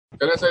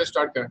करें sir,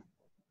 start करें.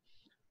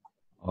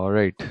 All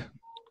right.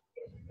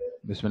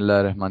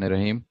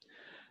 Bismillahirrahmanirrahim.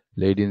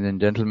 Ladies and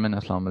gentlemen,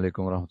 Assalamu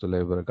alaikum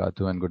warahmatullahi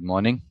wabarakatuh and good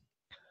morning.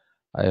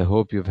 I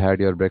hope you've had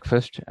your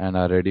breakfast and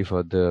are ready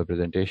for the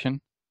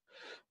presentation.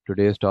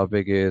 Today's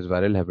topic is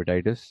viral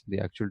hepatitis. The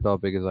actual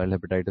topic is viral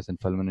hepatitis and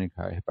fulminant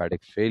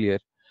hepatic failure.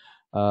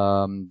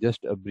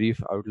 Just a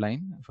brief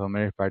outline.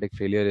 Fulminant hepatic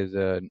failure is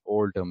an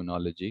old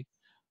terminology.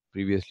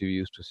 Previously, we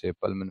used to say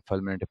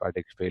fulminant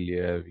hepatic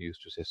failure, we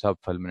used to say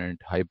subfulminant,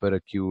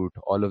 hyperacute.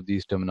 All of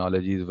these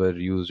terminologies were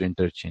used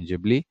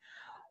interchangeably.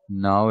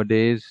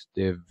 Nowadays,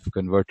 they've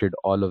converted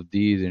all of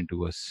these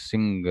into a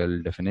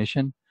single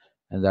definition,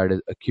 and that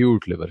is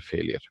acute liver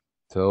failure.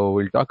 So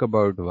we'll talk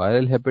about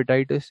viral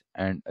hepatitis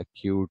and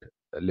acute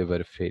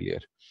liver failure.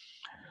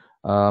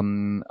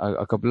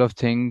 A couple of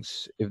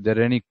things. If there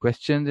are any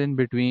questions in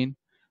between,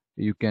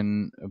 you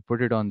can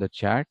put it on the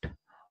chat,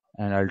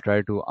 and I'll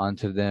try to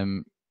answer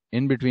them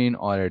in between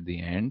or at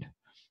the end.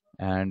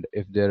 And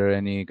if there are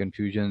any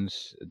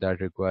confusions that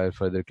require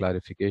further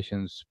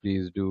clarifications,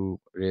 please do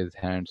raise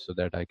hands so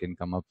that I can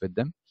come up with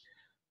them.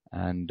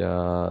 And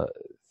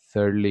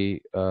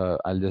thirdly,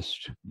 I'll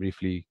just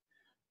briefly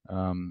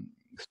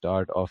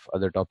start off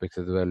other topics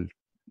as well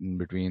in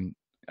between.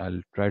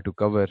 I'll try to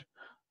cover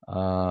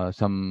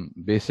some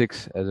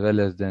basics as well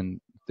as then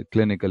the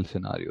clinical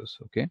scenarios.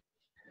 Okay.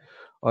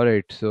 All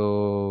right.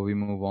 So we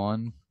move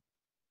on.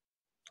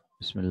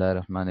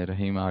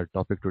 Bismillahirrahmanirrahim. Our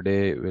topic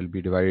today will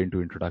be divided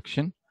into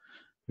introduction.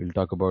 We'll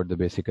talk about the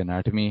basic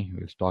anatomy.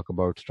 We'll talk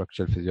about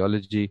structural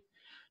physiology.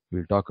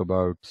 We'll talk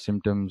about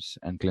symptoms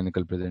and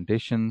clinical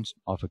presentations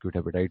of acute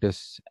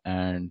hepatitis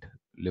and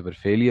liver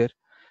failure.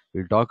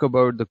 We'll talk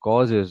about the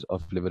causes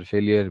of liver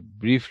failure,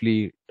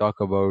 briefly talk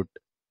about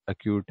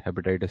acute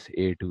hepatitis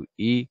A to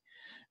E.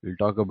 We'll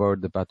talk about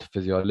the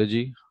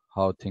pathophysiology,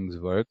 how things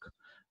work,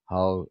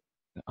 how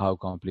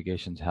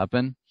complications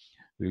happen.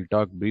 We'll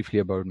talk briefly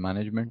about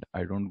management.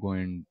 I won't go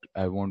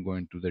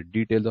into the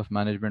details of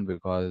management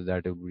because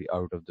that will be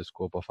out of the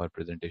scope of our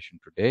presentation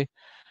today,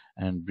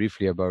 and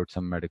briefly about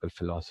some medical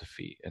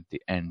philosophy at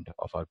the end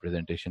of our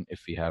presentation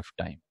if we have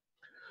time.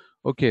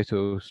 Okay,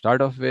 so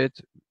start off with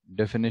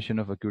definition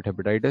of acute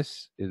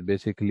hepatitis is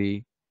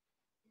basically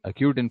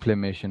acute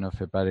inflammation of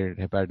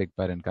hepatic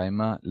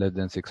parenchyma less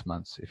than 6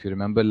 months. If you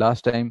remember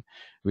last time,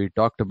 we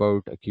talked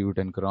about acute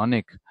and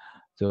chronic.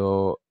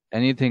 So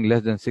anything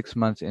less than 6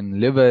 months in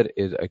liver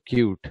is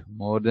acute.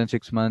 More than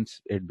 6 months,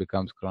 it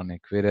becomes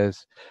chronic.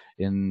 Whereas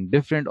in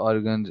different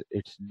organs,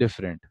 it's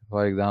different.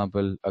 For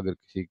example,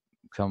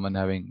 someone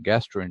having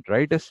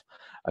gastroenteritis,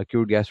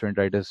 acute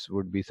gastroenteritis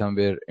would be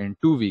somewhere in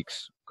 2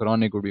 weeks.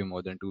 Chronic would be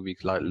more than 2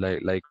 weeks,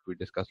 like we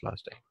discussed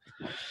last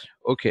time.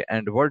 Okay,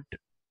 and what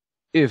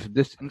if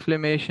this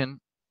inflammation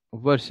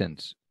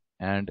worsens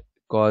and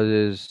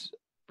causes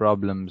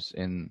problems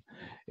in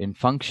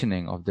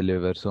functioning of the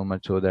liver, so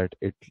much so that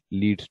it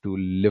leads to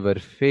liver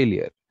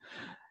failure?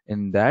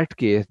 In that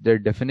case, their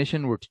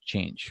definition would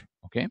change.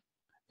 Okay,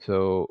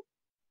 so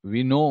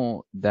we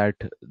know that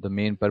the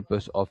main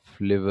purpose of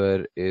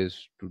liver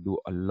is to do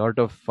a lot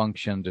of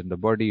functions in the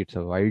body. It's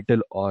a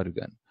vital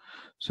organ.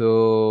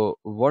 So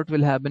what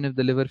will happen if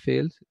the liver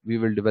fails? We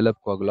will develop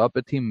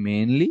coagulopathy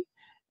mainly,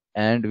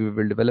 and we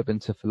will develop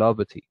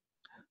encephalopathy.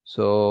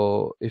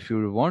 So if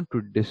you want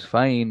to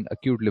define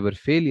acute liver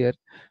failure,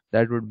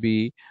 that would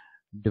be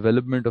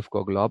development of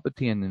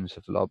coagulopathy and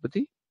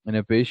encephalopathy in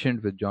a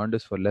patient with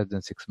jaundice for less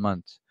than 6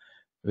 months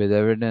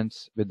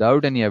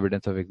without any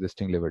evidence of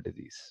existing liver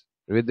disease.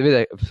 With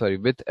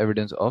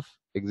evidence of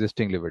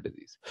existing liver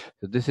disease.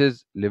 So this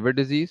is liver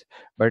disease,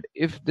 but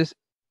if this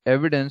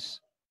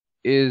evidence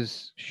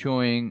is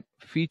showing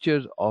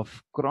features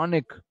of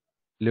chronic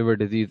liver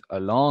disease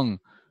along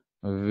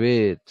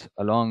with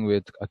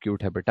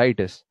acute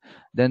hepatitis,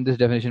 then this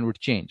definition would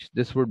change.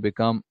 This would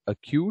become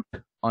acute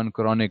on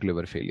chronic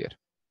liver failure.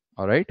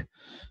 All right.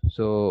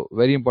 So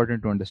very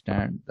important to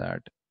understand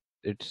that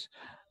it's,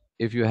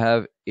 if you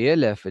have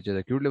ALF, which is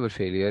acute liver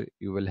failure,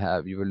 you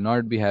will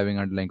not be having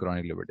underlying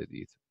chronic liver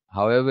disease.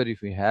 However,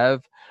 if you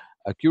have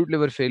acute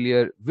liver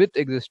failure with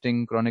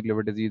existing chronic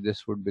liver disease,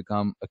 this would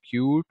become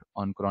acute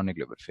on chronic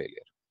liver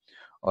failure.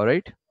 All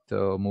right.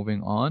 So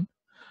moving on.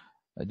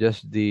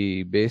 Just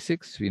the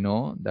basics, we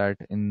know that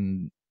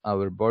in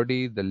our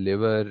body, the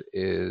liver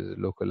is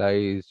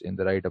localized in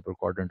the right upper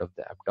quadrant of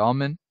the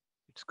abdomen.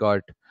 It's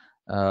got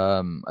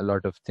a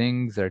lot of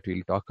things that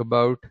we'll talk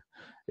about.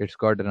 It's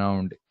got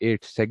around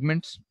 8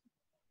 segments.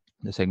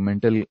 The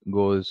segmental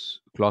goes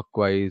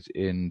clockwise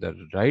in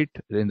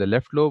the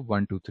left lobe,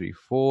 1, 2, 3,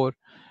 4,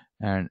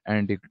 and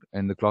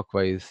in the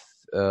clockwise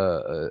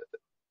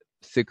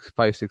 6,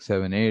 5, 6,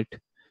 7, 8.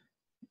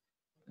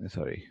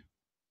 Sorry.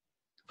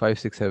 5,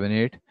 6, 7,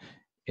 8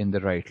 in the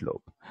right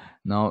lobe.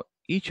 Now,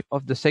 each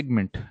of the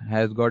segment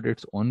has got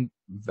its own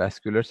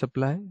vascular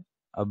supply,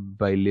 a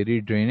biliary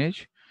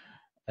drainage,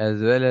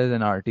 as well as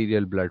an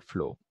arterial blood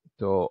flow.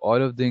 So all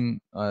of the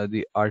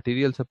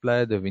arterial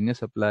supply, the venous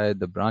supply,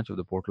 the branch of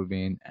the portal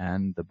vein,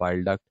 and the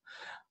bile duct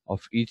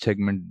of each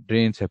segment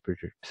drain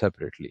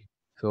separately.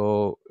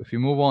 So if you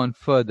move on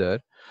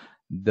further,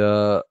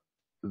 The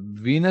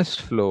venous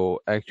flow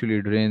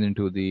actually drains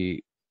into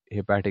the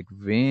hepatic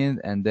veins,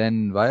 and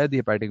then via the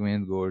hepatic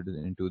veins goes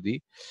into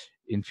the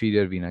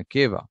inferior vena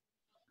cava.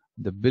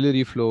 The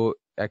biliary flow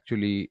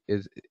actually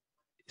is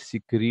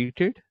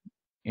secreted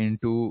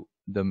into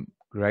the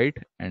right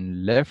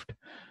and left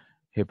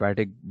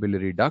hepatic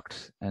biliary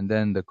ducts, and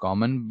then the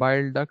common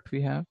bile duct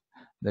we have.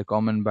 The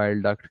common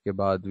bile duct ke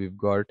baad we've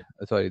got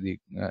the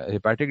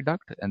hepatic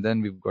duct, and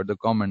then we've got the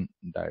common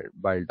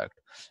bile duct,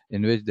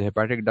 in which the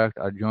hepatic duct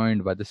are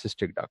joined by the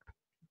cystic duct.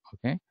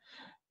 Okay,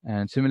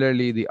 and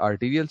similarly the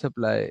arterial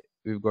supply,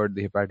 we've got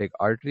the hepatic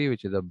artery,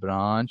 which is a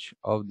branch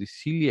of the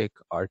celiac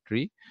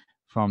artery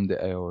from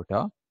the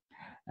aorta.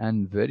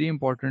 And very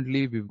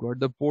importantly, we've got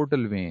the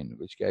portal vein,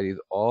 which carries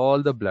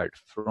all the blood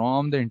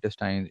from the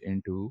intestines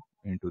into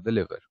the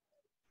liver.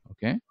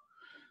 Okay,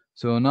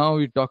 so now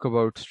we talk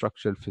about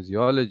structural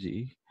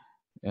physiology.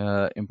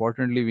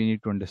 Importantly, we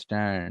need to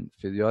understand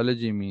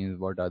physiology means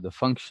what are the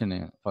functions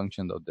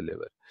of the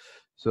liver.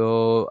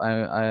 So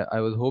I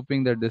was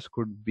hoping that this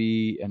could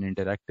be an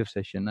interactive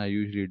session. I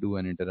usually do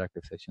an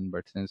interactive session,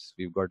 but since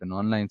we've got an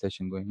online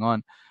session going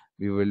on,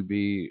 we will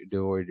be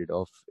devoid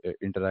of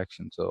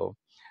interaction. So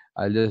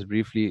I'll just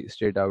briefly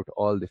state out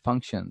all the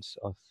functions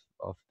of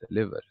the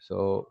liver.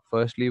 So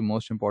firstly,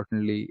 most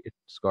importantly,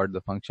 it's got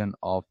the function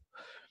of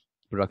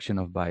production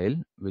of bile,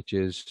 which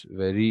is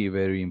very,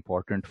 very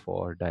important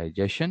for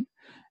digestion,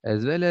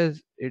 as well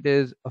as it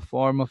is a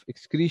form of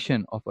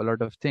excretion of a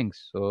lot of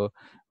things. So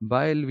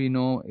bile, we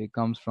know it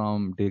comes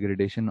from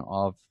degradation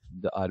of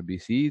the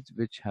RBCs,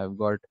 which have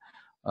got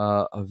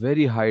a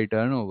very high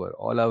turnover.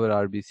 All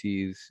our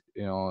RBCs,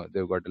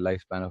 they've got a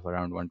lifespan of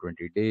around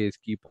 120 days,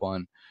 keep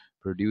on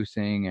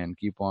producing and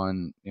keep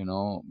on,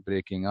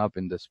 breaking up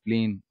in the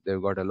spleen.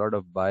 They've got a lot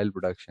of bile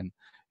production.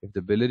 If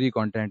the biliary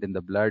content in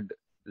the blood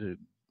uh,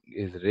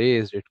 is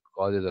raised, it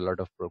causes a lot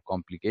of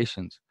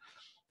complications.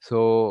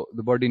 So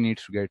the body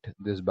needs to get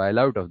this bile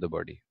out of the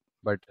body.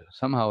 But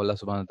somehow Allah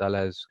subhanahu wa ta'ala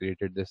has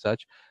created this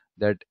such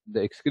that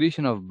the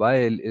excretion of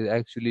bile is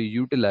actually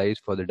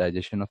utilized for the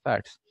digestion of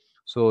fats.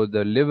 So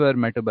the liver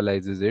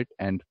metabolizes it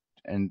and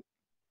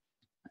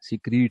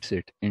secretes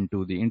it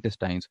into the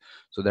intestines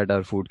so that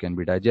our food can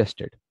be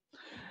digested.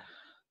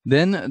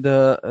 Then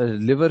the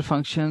liver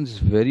functions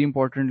very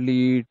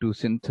importantly to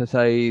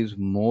synthesize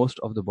most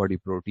of the body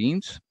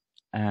proteins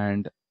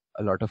and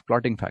a lot of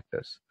clotting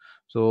factors.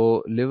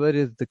 So liver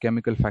is the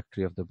chemical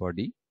factory of the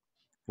body.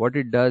 What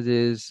it does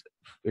is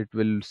it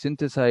will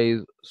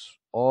synthesize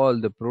all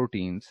the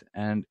proteins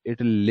and it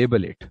will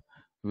label it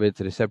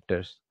with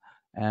receptors.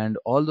 And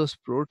all those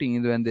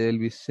proteins, when they will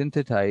be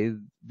synthesized,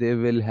 they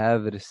will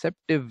have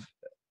receptive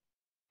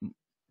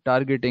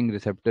targeting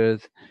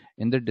receptors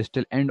in the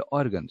distal end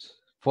organs.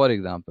 For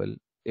example,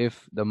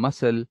 if the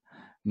muscle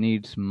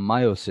needs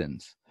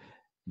myosins,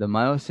 the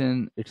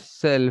myosin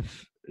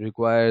itself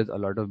requires a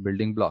lot of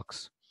building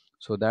blocks.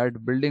 So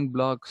that building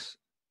blocks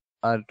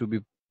are to be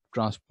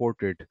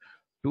transported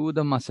to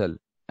the muscle,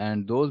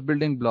 and those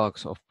building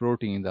blocks of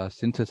proteins are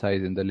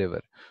synthesized in the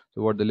liver.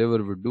 So what the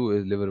liver would do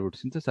is liver would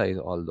synthesize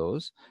all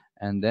those,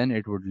 and then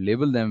it would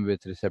label them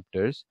with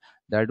receptors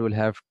that will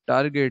have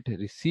target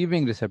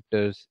receiving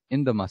receptors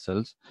in the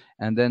muscles,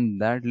 and then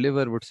that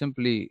liver would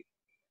simply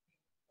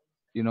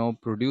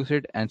produce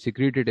it and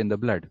secrete it in the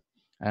blood,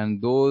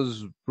 and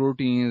those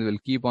proteins will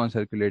keep on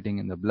circulating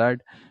in the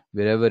blood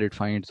wherever it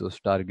finds those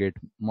target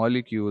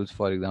molecules.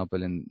 For example,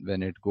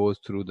 when it goes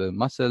through the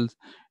muscles,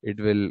 it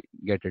will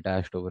get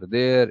attached over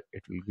there,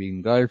 it will be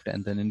engulfed,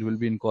 and then it will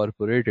be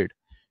incorporated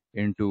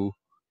into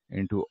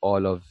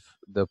all of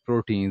the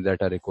proteins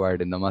that are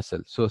required in the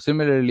muscle. So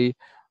similarly,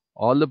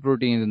 all the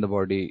proteins in the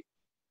body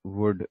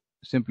would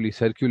simply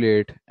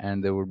circulate,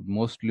 and they would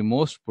most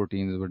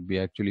proteins would be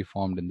actually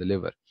formed in the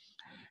liver.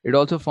 It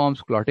also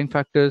forms clotting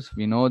factors.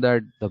 We know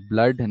that the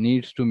blood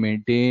needs to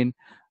maintain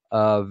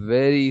a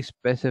very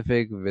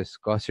specific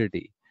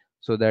viscosity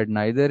so that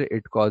neither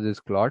it causes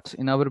clots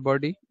in our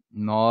body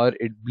nor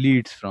it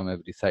bleeds from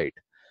every side.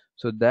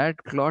 So that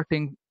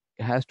clotting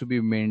has to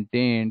be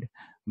maintained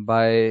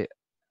by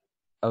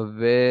a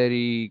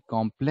very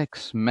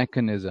complex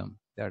mechanism,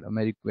 that a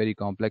very, very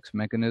complex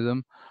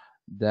mechanism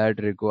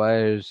that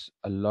requires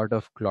a lot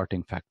of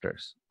clotting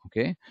factors.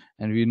 Okay,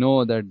 and we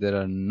know that there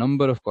are a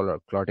number of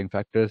clotting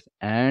factors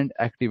and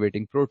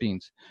activating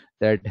proteins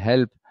that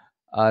help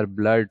our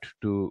blood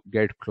to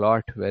get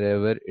clot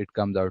wherever it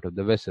comes out of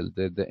the vessel.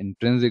 There's the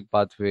intrinsic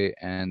pathway,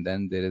 and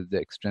then there is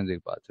the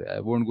extrinsic pathway.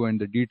 I won't go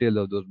into details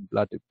of those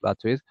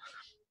pathways,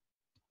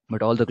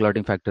 but all the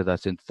clotting factors are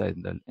synthesized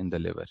in the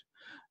liver.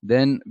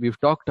 Then we've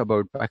talked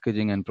about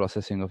packaging and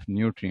processing of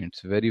nutrients.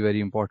 Very, very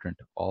important.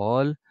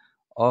 All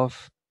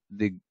of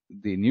the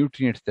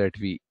nutrients that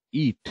we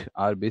eat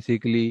are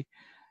basically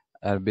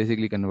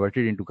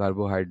converted into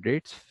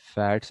carbohydrates,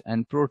 fats,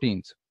 and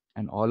proteins.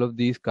 And all of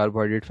these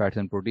carbohydrate, fats,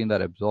 and proteins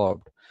are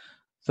absorbed.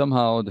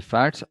 Somehow the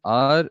fats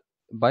are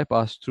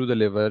bypassed through the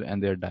liver,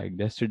 and they are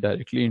digested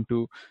directly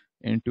into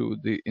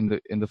the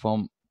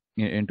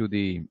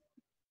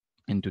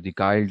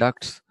chyle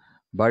ducts.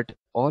 But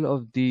all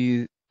of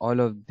the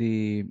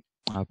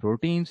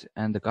Proteins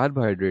and the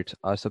carbohydrates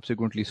are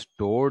subsequently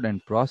stored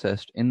and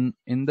processed in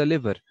the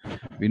liver.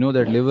 We know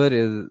that liver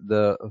is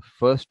the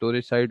first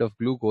storage site of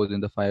glucose in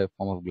the form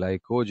of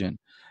glycogen,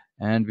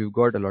 and we've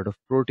got a lot of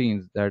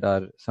proteins that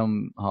are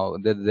somehow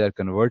that they are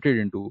converted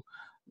into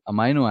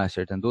amino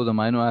acids, and those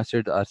amino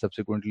acids are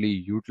subsequently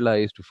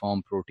utilized to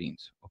form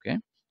proteins. Okay.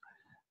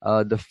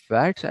 The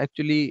fats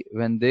actually,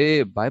 when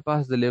they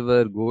bypass the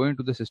liver, go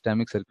into the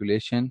systemic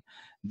circulation,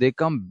 they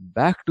come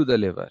back to the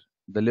liver.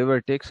 The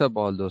liver takes up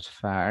all those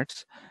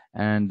fats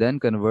and then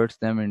converts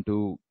them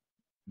into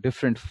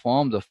different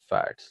forms of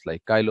fats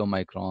like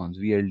chylomicrons,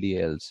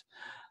 VLDLs.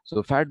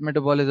 So fat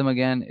metabolism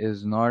again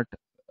is not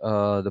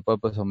the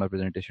purpose of my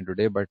presentation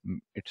today, but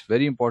it's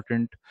very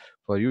important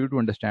for you to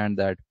understand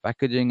that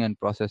packaging and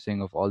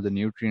processing of all the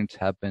nutrients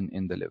happen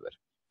in the liver.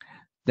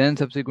 Then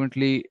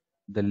subsequently,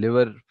 the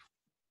liver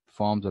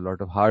forms a lot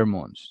of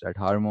hormones. That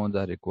hormones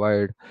are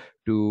required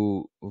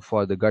to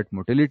for the gut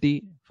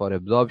motility, for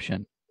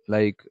absorption,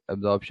 like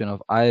absorption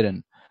of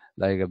iron,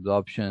 like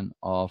absorption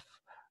of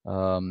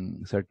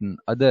certain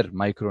other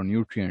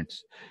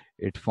micronutrients.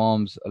 It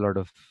forms a lot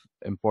of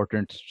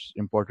important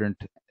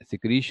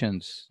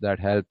secretions that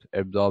help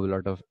absorb a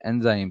lot of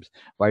enzymes,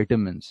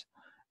 vitamins,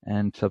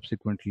 and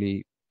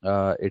subsequently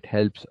it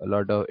helps a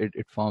lot of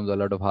it forms a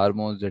lot of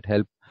hormones that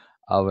help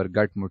our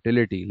gut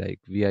motility, like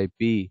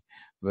VIP,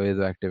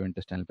 vasoactive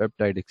intestinal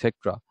peptide,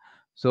 etc.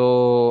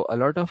 So a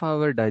lot of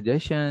our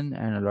digestion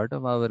and a lot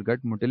of our gut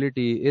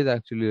motility is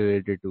actually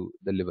related to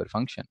the liver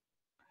function.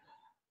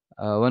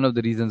 One of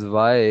the reasons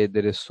why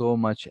there is so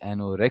much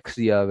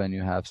anorexia when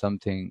you have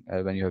something,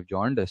 when you have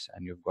jaundice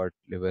and you've got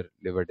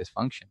liver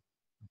dysfunction.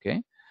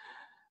 Okay.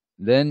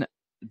 Then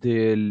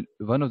the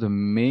one of the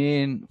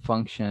main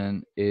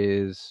function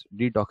is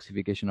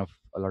detoxification of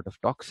a lot of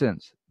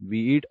toxins. We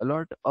eat a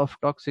lot of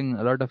toxin,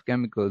 a lot of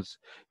chemicals.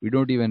 We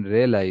don't even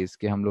realize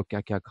कि हम लोग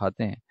क्या क्या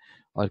खाते हैं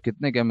और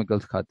कितने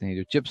chemicals खाते हैं.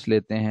 जो चिप्स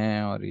लेते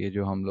हैं और ये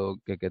जो हम लोग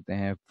क्या कहते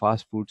हैं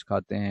फास्ट फूड्स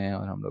खाते हैं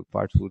और हम लोग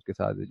फास्ट फूड के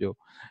साथ जो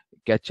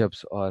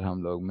केचप्स और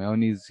हम लोग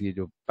मेयोनीज ये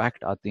जो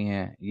पैक्ड आती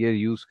हैं ये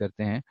यूज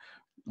करते हैं.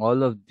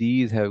 All of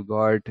these have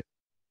got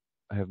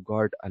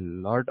a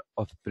lot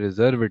of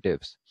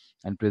preservatives,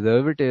 and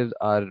preservatives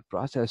are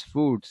processed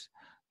foods.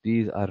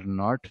 These are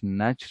not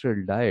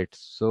natural diets,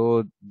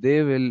 so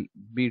they will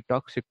be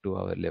toxic to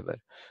our liver.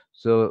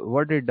 So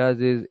what it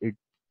does is it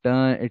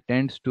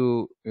tends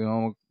to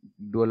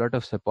do a lot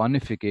of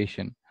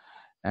saponification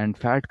and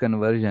fat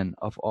conversion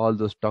of all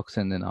those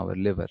toxins in our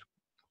liver.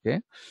 Okay.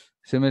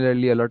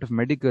 Similarly, a lot of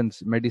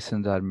medicines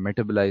are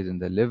metabolized in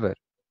the liver,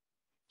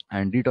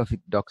 and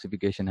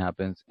detoxification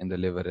happens in the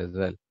liver as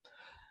well.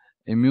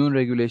 Immune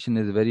regulation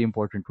is very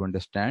important to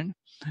understand.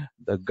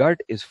 The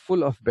gut is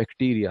full of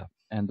bacteria,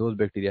 and those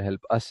bacteria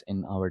help us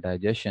in our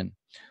digestion.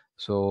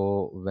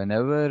 So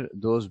whenever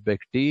those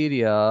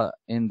bacteria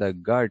in the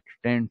gut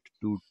tend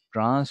to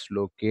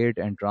translocate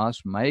and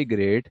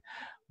transmigrate,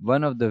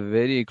 one of the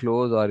very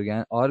close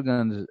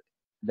organs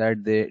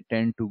that they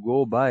tend to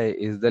go by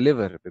is the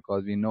liver,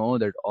 because we know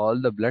that all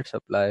the blood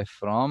supply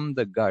from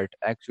the gut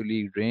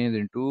actually drains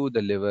into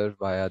the liver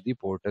via the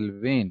portal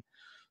vein.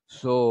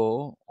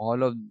 So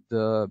all of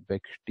the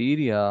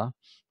bacteria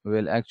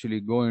will actually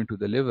go into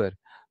the liver.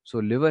 So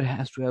liver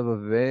has to have a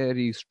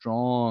very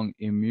strong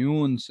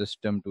immune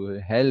system to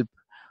help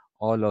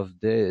all of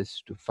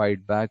this to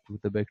fight back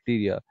with the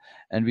bacteria.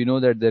 And we know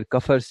that their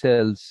Kupffer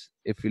cells,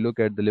 if we look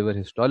at the liver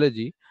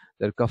histology,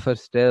 there are Kupffer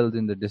cells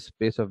in the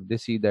space of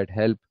DISI that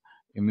help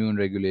immune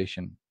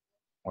regulation.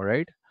 All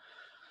right.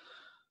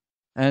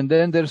 And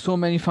then there are so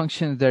many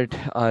functions that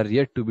are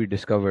yet to be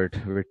discovered.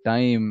 With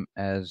time,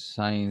 as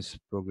science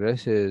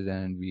progresses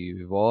and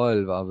we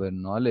evolve our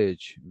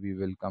knowledge, we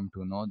will come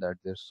to know that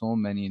there's so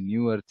many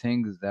newer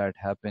things that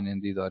happen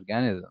in these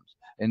organisms,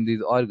 in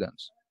these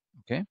organs.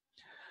 Okay.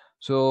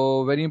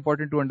 So very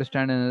important to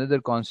understand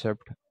another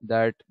concept,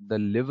 that the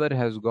liver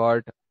has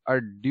got a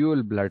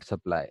dual blood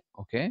supply.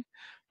 Okay.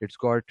 It's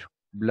got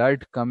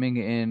blood coming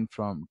in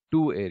from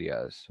two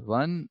areas.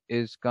 One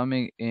is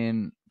coming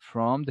in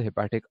from the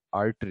hepatic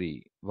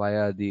artery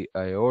via the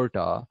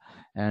aorta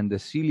and the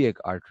celiac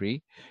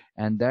artery,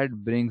 and that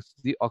brings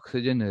the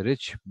oxygen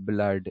rich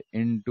blood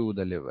into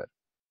the liver.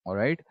 All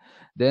right.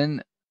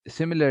 Then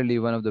similarly,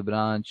 one of the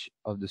branch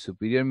of the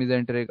superior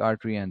mesenteric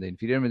artery and the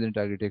inferior mesenteric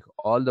artery take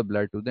all the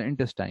blood to the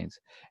intestines,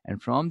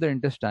 and from the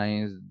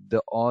intestines,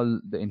 the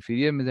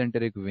inferior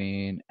mesenteric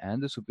vein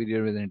and the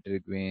superior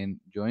mesenteric vein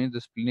joins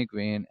the splenic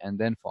vein and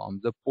then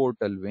forms the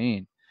portal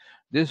vein.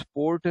 This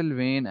portal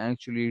vein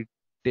actually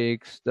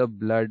takes the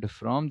blood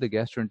from the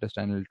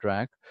gastrointestinal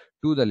tract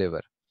to the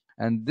liver.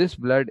 And this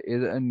blood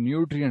is a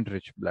nutrient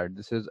rich blood.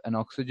 This is an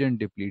oxygen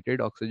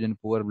depleted, oxygen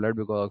poor blood,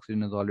 because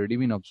oxygen has already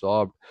been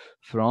absorbed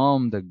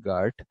from the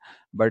gut,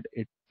 but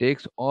it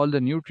takes all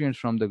the nutrients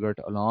from the gut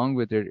along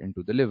with it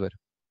into the liver.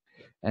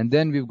 And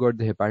then we've got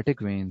the hepatic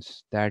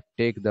veins that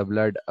take the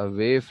blood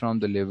away from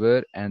the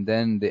liver, and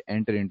then they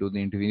enter into the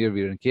inferior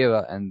vena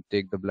cava and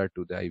take the blood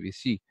to the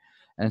IVC.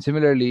 And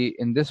similarly,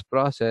 in this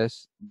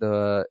process,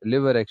 the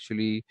liver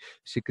actually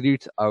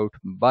secretes out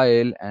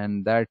bile,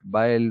 and that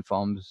bile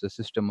forms the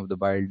system of the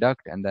bile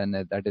duct, and then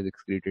that is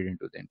excreted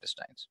into the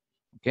intestines.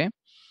 Okay.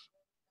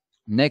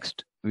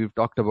 Next, we've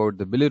talked about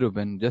the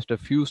bilirubin. Just a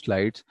few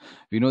slides.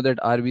 We know that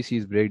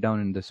RBCs break down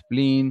in the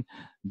spleen.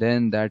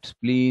 Then that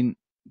spleen,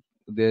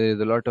 there is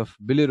a lot of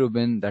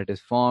bilirubin that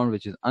is formed,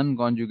 which is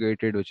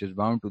unconjugated, which is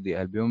bound to the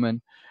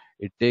albumin.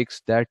 It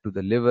takes that to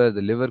the liver.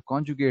 The liver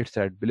conjugates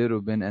that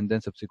bilirubin, and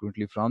then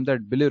subsequently from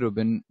that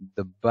bilirubin,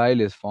 the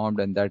bile is formed,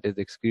 and that is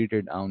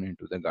excreted down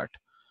into the gut.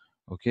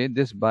 Okay,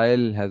 this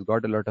bile has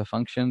got a lot of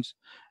functions,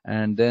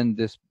 and then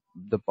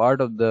the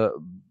part of the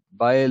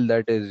bile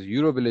that is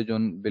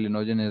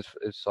urobilinogen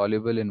is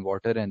soluble in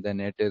water, and then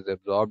it is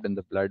absorbed in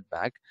the blood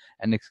back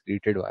and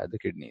excreted via the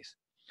kidneys.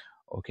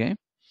 Okay,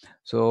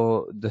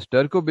 so the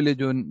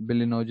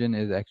stercobilinogen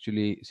is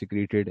actually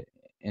secreted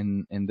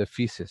in the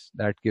feces.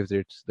 That gives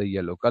it the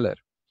yellow color.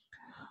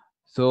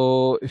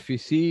 So if we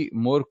see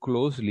more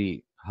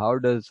closely, how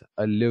does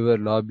a liver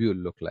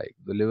lobule look like?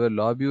 The liver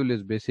lobule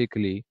is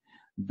basically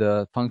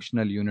the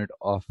functional unit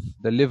of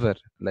the liver.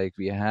 Like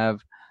we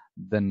have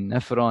the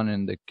nephron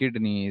in the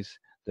kidneys,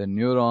 the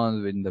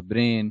neurons in the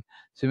brain.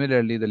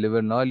 Similarly, the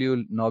liver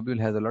lobule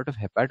has a lot of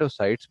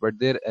hepatocytes, but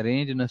they're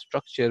arranged in a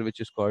structure which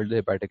is called the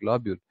hepatic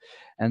lobule.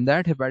 And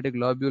that hepatic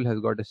lobule has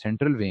got a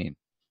central vein.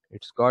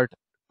 It's got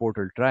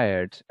portal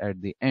triads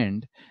at the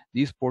end.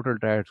 These portal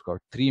triads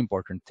got three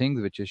important things,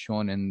 which is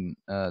shown in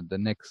the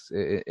next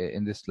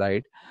in this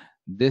slide.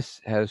 This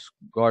has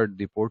got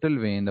the portal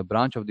vein, the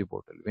branch of the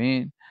portal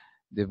vein.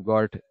 They've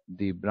got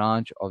the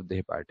branch of the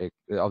hepatic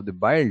of the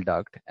bile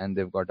duct, and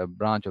they've got a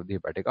branch of the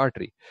hepatic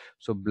artery.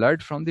 So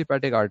blood from the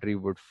hepatic artery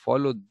would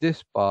follow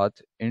this path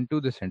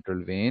into the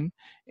central vein.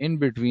 In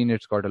between,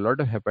 it's got a lot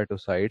of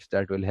hepatocytes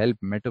that will help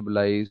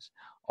metabolize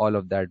all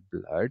of that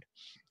blood.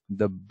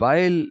 The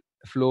bile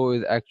flow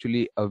is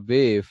actually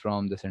away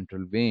from the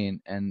central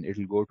vein, and it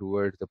will go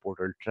towards the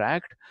portal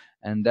tract,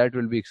 and that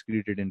will be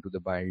excreted into the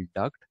bile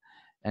duct.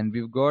 And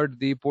we've got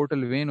the portal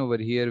vein over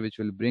here, which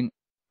will bring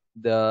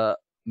the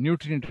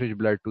nutrient rich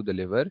blood to the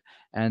liver,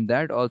 and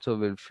that also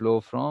will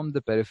flow from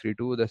the periphery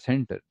to the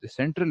center. The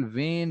central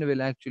vein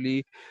will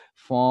actually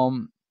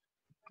form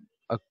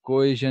a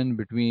cohesion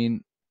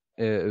between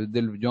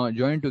they'll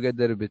join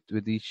together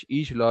with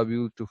each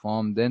lobule to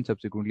form then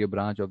subsequently a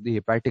branch of the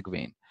hepatic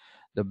vein.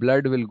 The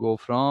blood will go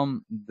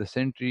from the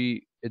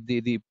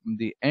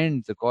the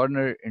end, the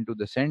corner, into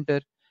the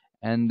center,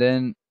 and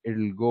then it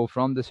will go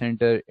from the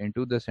center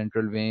into the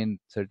central vein.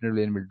 Central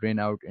vein will drain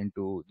out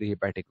into the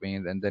hepatic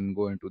veins and then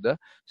go into the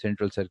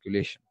central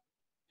circulation.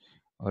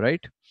 All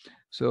right.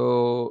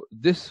 So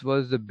this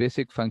was the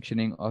basic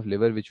functioning of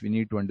liver, which we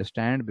need to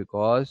understand,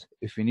 because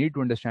if we need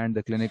to understand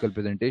the clinical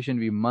presentation,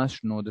 we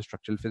must know the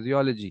structural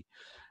physiology.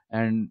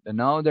 And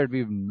now that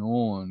we've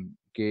known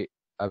कि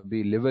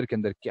अभी liver के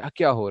अंदर क्या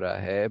क्या हो रहा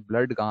है,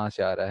 blood कहाँ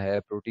से आ रहा है,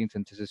 प्रोटीन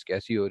सिंथेसिस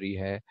कैसी हो रही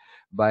है,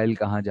 बाइल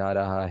कहाँ जा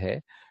रहा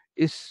है,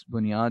 इस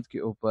बुनियाद के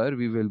ऊपर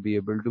we will be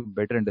able to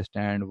better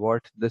understand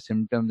what the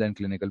symptoms and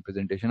clinical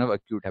presentation of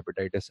acute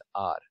hepatitis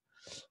are.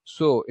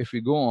 So if we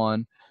go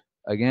on,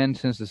 again,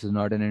 since this is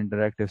not an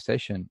interactive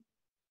session,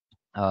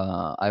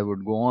 I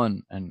would go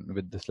on and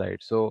with the slide.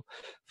 So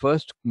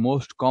first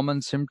most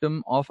common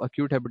symptom of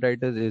acute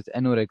hepatitis is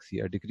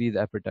anorexia, decreased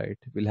appetite.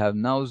 We'll have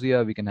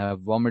nausea, we can have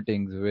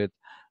vomitings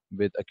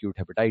with acute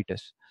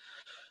hepatitis.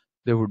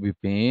 There would be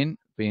pain.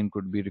 Pain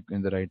could be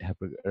in the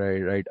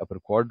right upper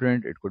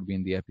quadrant. It could be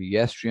in the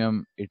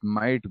epigastrium. It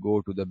might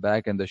go to the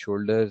back and the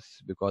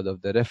shoulders because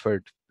of the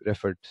referred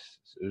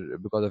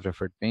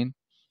pain.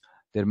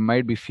 There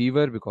might be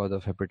fever because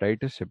of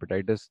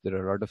hepatitis. There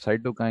are a lot of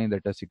cytokines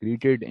that are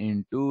secreted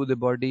into the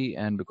body,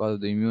 and because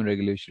of the immune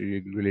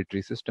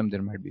regulatory system,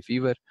 there might be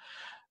fever.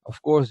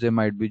 Of course, there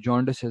might be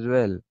jaundice as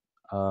well,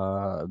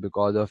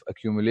 because of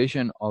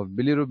accumulation of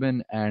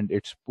bilirubin and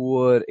its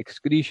poor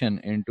excretion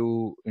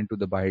into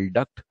the bile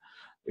duct.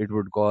 It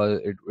would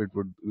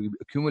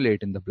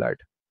accumulate in the blood.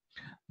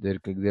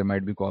 There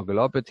might be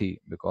coagulopathy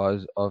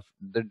because of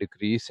the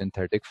decreased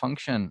synthetic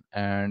function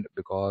and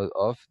because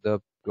of the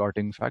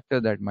clotting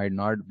factor that might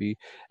not be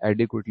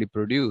adequately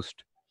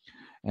produced.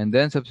 And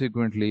then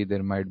subsequently,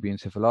 there might be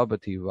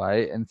encephalopathy.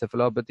 Why?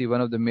 Encephalopathy,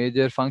 one of the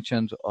major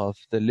functions of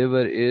the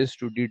liver is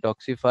to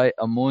detoxify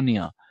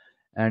ammonia.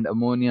 And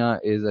ammonia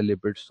is a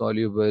lipid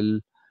soluble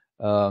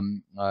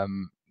um,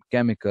 um,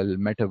 chemical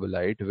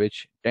metabolite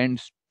which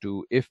tends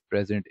to, if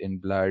present in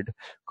blood,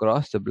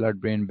 cross the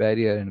blood-brain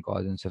barrier and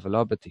cause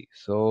encephalopathy.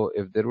 So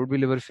if there would be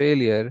liver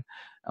failure,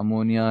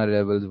 ammonia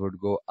levels would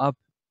go up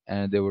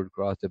and they would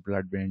cross the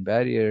blood-brain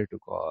barrier to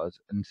cause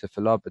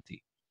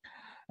encephalopathy.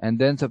 And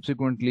then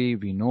subsequently,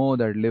 we know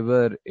that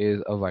liver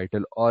is a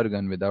vital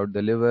organ. Without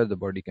the liver, the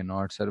body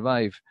cannot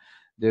survive.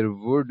 There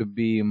would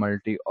be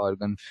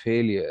multi-organ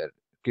failure.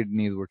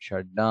 Kidneys would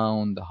shut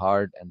down, the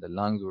heart and the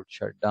lungs would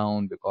shut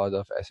down because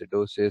of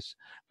acidosis,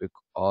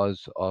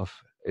 because of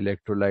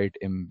electrolyte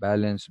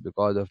imbalance,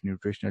 because of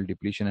nutritional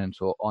depletion, and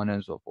so on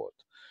and so forth.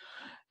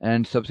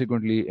 And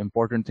subsequently,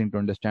 important thing to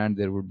understand,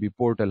 there would be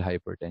portal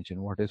hypertension.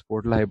 What is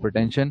portal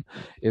hypertension?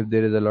 If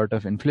there is a lot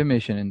of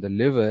inflammation in the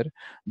liver,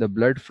 the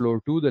blood flow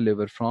to the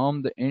liver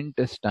from the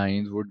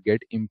intestines would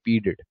get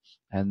impeded,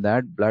 and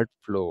that blood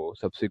flow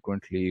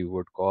subsequently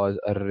would cause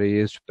a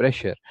raised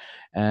pressure,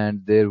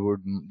 and there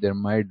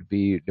might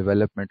be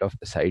development of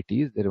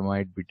ascites, there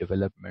might be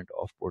development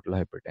of portal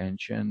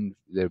hypertension,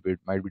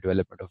 might be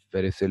development of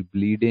variceal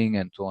bleeding,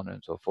 and so on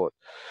and so forth.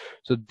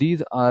 So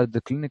these are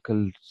the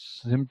clinical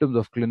symptoms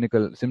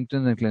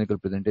and clinical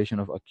presentation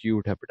of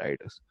acute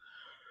hepatitis.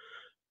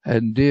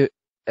 And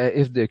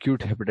if the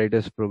acute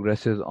hepatitis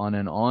progresses on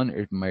and on,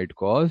 it might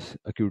cause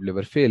acute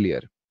liver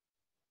failure.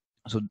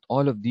 So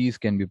all of these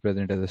can be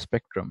present as a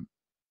spectrum.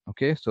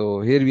 Okay,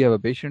 so here we have a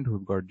patient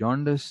who's got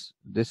jaundice.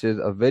 This is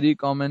a very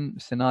common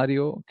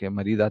scenario कि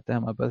मरीज आता है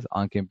हमारे पास,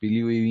 आंखें पीली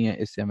हुई हैं,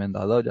 इससे हमें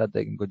अंदाजा हो जाता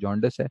है कि इनको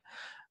jaundice है.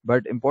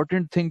 But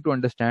important thing to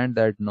understand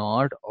that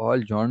not all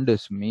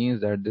jaundice means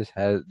that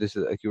this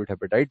is acute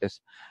hepatitis.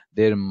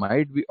 There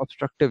might be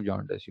obstructive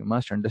jaundice. You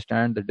must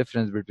understand the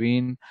difference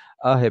between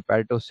a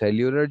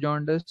hepatocellular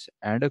jaundice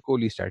and a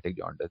cholestatic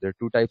jaundice. There are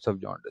two types of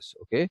jaundice.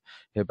 Okay,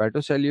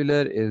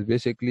 hepatocellular is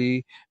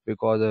basically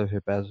because of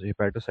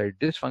hepatocyte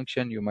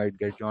dysfunction you might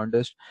get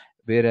jaundice,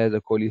 whereas a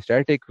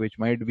cholestatic, which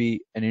might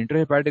be an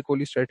intrahepatic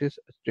cholestasis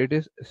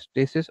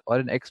or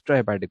an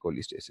extrahepatic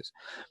cholestasis,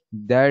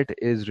 that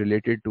is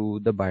related to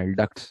the bile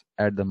ducts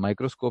at the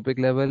microscopic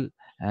level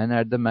and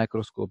at the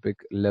macroscopic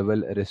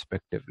level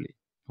respectively.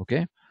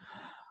 Okay,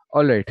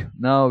 all right,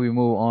 now we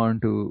move on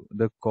to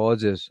the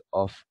causes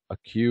of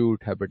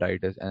acute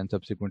hepatitis and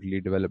subsequently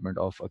development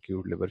of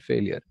acute liver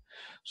failure.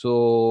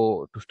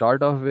 So to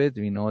start off with,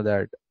 we know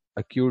that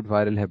acute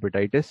viral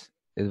hepatitis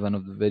is one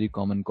of the very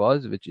common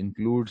cause, which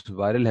includes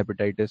viral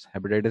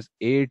hepatitis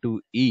A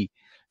to E,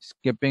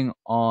 skipping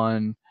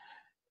on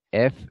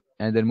F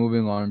and then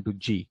moving on to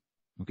G.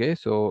 Okay,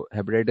 so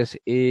hepatitis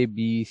A,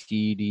 B,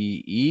 C,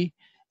 D, E,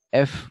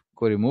 F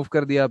को remove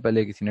कर दिया,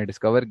 पहले किसी ने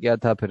discover किया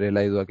था, फिर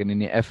realise हुआ कि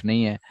नहीं F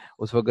नहीं है.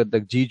 उस वक्त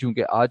तक G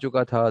चूंकि आ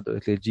चुका था तो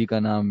इसलिए G का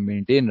नाम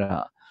मेंटेन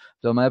रहा.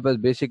 तो हमारे पास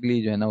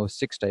बेसिकली जो है ना वो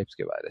 6 टाइप्स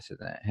के वायरसेस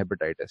हैं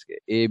हेपेटाइटिस के,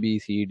 A, B,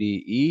 C, D,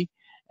 E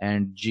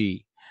and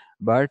G.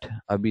 But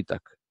अभी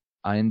तक,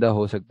 आइंदा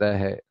हो सकता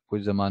है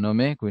कुछ ज़मानों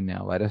में कोई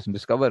नया वायरस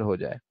डिस्कवर हो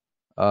जाए.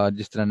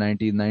 जिस तरह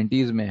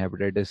 1990s में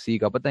हेपेटाइटिस सी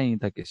का पता ही नहीं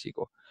था किसी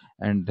को,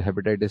 एंड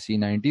हेपेटाइटिस सी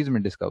 90s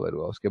में डिस्कवर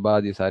हुआ. उसके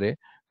बाद ये सारे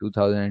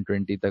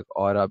 2020 तक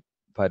और अब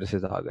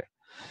वायरसेस आ गए.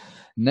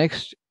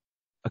 Next,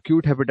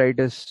 acute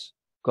hepatitis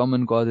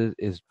common causes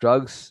is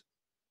drugs,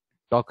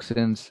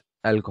 toxins,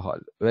 alcohol.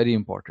 Very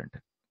important.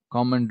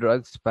 Common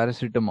drugs,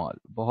 paracetamol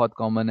बहुत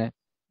कॉमन है,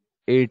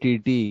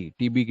 ATT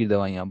टीबी की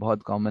दवाइयाँ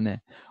बहुत कॉमन है,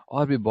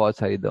 और भी बहुत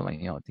सारी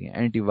दवाइयाँ होती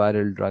हैं.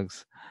 Antiviral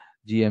drugs,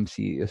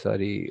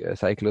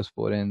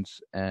 cyclosporins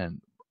and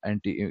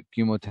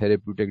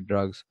anti-chemotherapeutic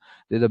drugs.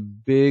 There's a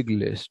big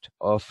list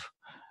of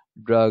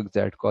drugs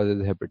that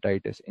causes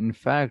hepatitis. In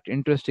fact,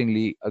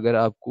 interestingly, अगर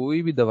आप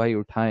कोई भी दवाई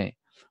उठाएं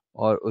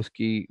और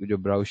उसकी जो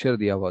ब्राउशर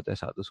दिया हुआ होता है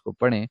साथ उसको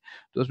पढ़ें,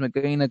 तो उसमें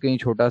कहीं ना कहीं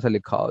छोटा सा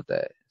लिखा होता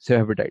है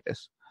सिर्फ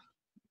हेपेटाइटिस.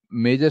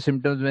 मेजर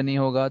सिम्टम्स में नहीं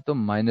होगा तो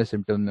माइनर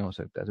सिम्टम्स में हो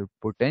सकता है. तो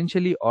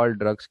potentially all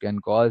drugs can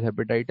cause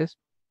hepatitis,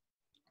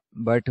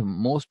 but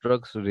most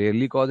drugs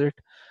rarely cause it.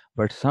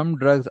 But some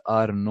drugs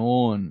are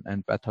known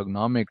and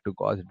pathognomic to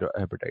cause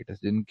hepatitis,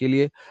 जिनके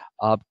लिए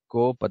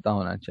आपको पता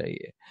होना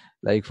चाहिए.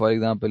 Like for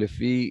example, if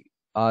we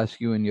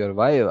ask you in your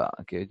viva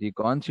कि जी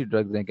कौन सी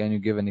drugs हैं, can you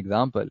give an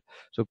example?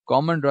 So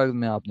common drugs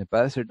में आपने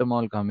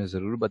पैरासीटामोल का हमें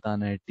ज़रूर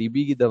बताना है,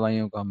 टीबी की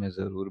दवाइयों का हमें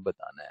ज़रूर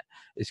बताना है,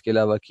 इसके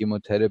अलावा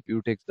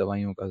कीमोथेरेप्यूटिक्स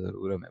दवाइयों का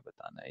ज़रूर हमें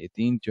बताना है. ये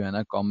तीन जो है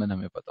ना कॉमन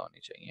हमें पता होनी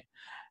चाहिए.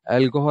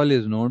 Alcohol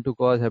is known to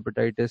cause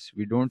hepatitis.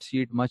 We don't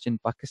see it much in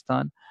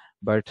Pakistan,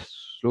 but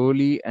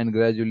slowly and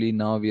gradually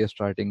now we are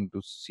starting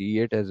to see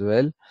it as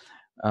well.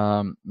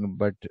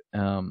 But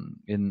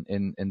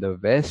in the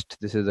West,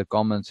 this is a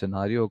common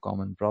scenario,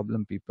 common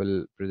problem.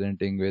 People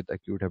presenting with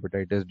acute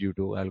hepatitis due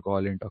to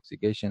alcohol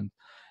intoxication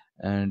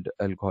and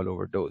alcohol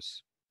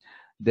overdose.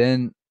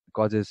 Then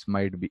causes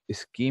might be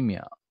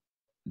ischemia.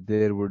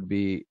 There would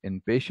be in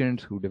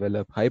patients who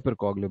develop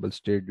hypercoagulable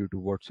state due to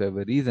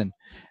whatsoever reason,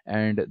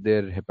 and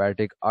their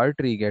hepatic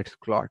artery gets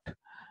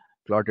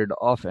clotted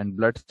off, and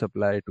blood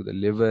supply to the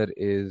liver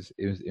is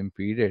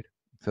impeded.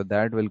 So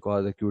that will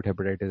cause acute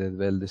hepatitis as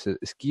well. This is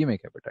ischemic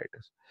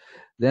hepatitis.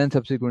 Then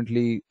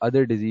subsequently,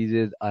 other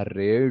diseases are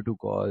rare to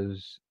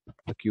cause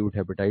acute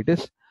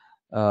hepatitis.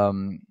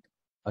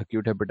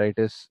 Acute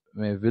hepatitis,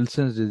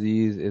 Wilson's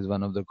disease is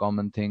one of the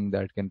common thing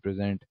that can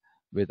present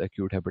with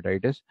acute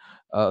hepatitis.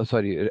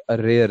 Sorry, a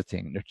rare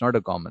thing. It's not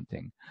a common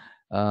thing.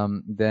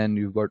 Then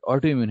you've got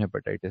autoimmune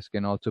hepatitis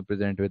can also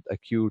present with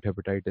acute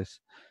hepatitis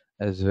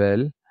as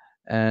well.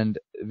 And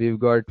we've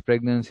got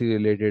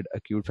pregnancy-related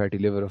acute fatty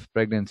liver of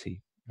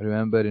pregnancy.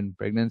 Remember, in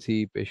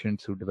pregnancy,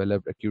 patients who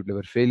develop acute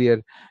liver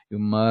failure, you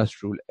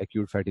must rule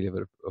acute fatty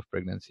liver of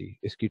pregnancy.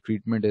 Iski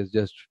treatment is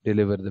just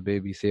deliver the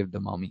baby, save the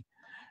mommy.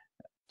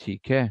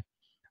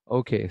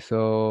 Okay,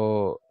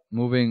 so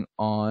moving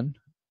on.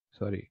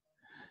 Sorry.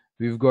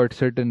 we've got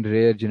certain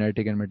rare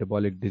genetic and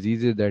metabolic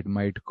diseases that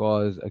might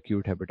cause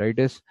acute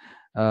hepatitis.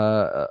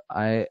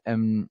 I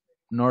am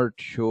not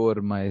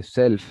sure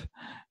myself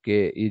कि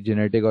ये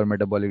genetic और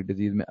metabolic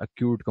disease में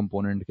acute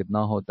component कितना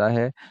होता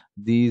है.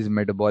 These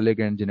metabolic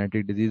and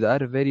genetic diseases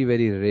are very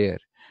very rare,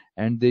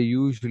 and they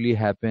usually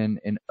happen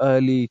in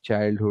early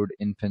childhood,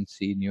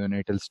 infancy,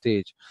 neonatal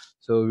stage.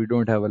 So we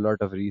don't have a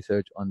lot of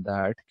research on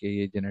that कि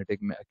ये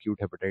genetic में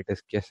acute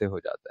hepatitis कैसे हो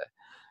जाता है.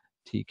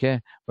 ठीक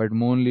है, but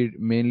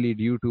mainly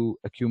due to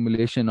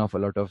accumulation of a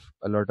lot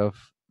of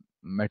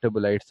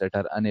metabolites that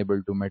are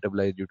unable to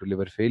metabolize due to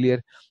liver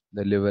failure.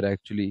 The liver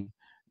actually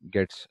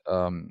gets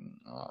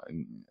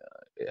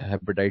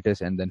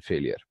hepatitis and then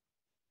failure.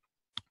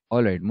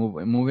 All right,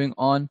 moving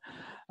on.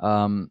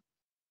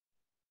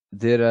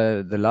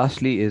 The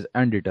lastly is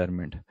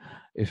undetermined.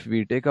 If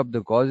we take up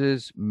the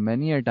causes,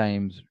 many a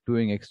times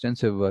doing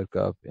extensive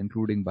workup,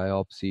 including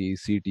biopsy,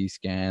 CT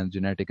scans,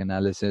 genetic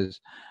analysis,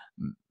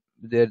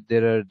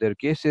 there are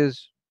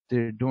cases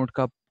they don't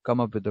come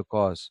up with a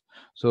cause.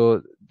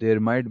 So there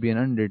might be an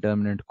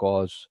undetermined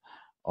cause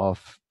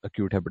of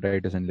acute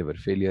hepatitis and liver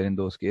failure in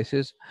those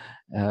cases.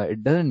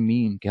 It doesn't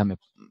mean कि हमें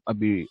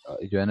अभी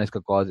जो है ना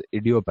इसका cause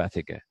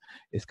idiopathic है,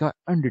 इसका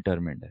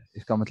undetermined है.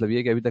 इसका मतलब ये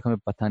है कि अभी तक हमें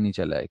पता नहीं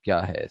चला है क्या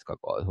है इसका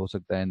cause. हो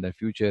सकता है in the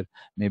future,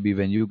 maybe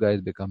when you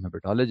guys become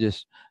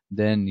hepatologists,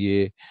 then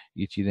ये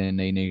चीज़ें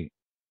नई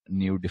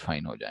new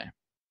define हो जाएं.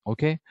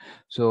 Okay,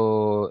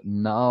 so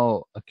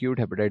now acute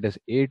hepatitis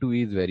A to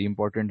E is very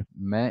important.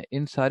 मैं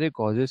इन सारे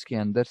causes के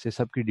अंदर से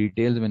सबकी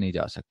details में नहीं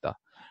जा सकता.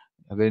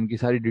 अगर इनकी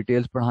सारी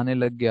डिटेल्स पढ़ाने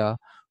लग गया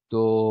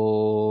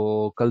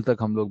तो कल तक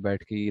हम लोग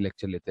बैठ के ही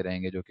लेक्चर लेते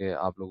रहेंगे, जो कि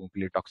आप लोगों के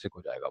लिए टॉक्सिक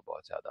हो जाएगा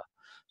बहुत ज़्यादा.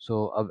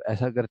 सो अब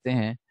ऐसा करते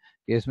हैं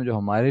कि इसमें जो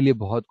हमारे लिए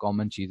बहुत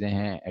कॉमन चीज़ें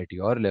हैं एट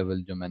योर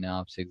लेवल, जो मैंने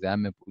आपसे एग्जाम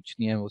में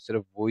पूछनी है, वो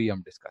सिर्फ वही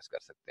हम डिस्कस कर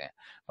सकते हैं.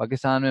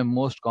 पाकिस्तान में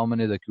most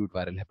common is acute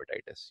viral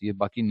hepatitis. ये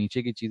बाकी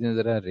नीचे की चीज़ें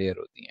ज़रा रेयर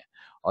होती हैं,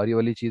 और ये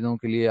वाली चीज़ों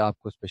के लिए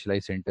आपको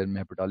स्पेशलाइज सेंटर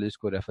में हेपेटोलॉजिस्ट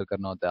को रेफ़र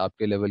करना होता है.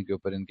 आपके लेवल के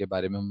ऊपर इनके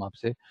बारे में हम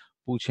आपसे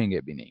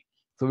पूछेंगे भी नहीं.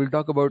 So we'll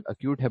talk about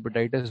acute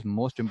hepatitis,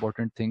 most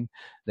important thing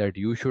that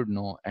you should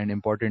know, and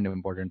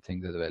important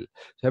things as well.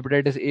 So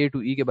hepatitis A to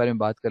E के बारे में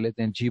बात कर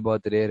लेते हैं. G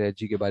बहुत रेयर है,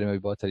 G के बारे में भी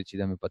बहुत सारी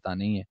चीज़ें हमें पता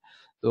नहीं है.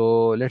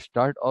 तो let's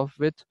start off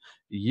with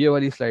ये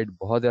वाली स्लाइड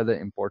बहुत ज़्यादा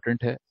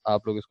इंपॉर्टेंट है.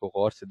 आप लोग इसको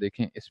गौर से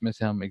देखें, इसमें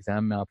से हम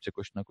एग्जाम में आपसे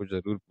कुछ ना कुछ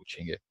ज़रूर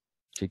पूछेंगे.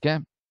 ठीक है,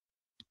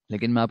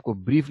 लेकिन मैं आपको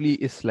ब्रीफली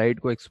इस स्लाइड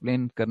को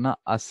एक्सप्लेन करना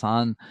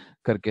आसान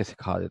करके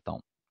सिखा देता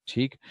हूँ.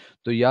 ठीक,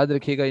 तो याद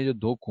रखिएगा ये जो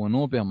दो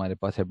कोनों पे हमारे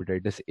पास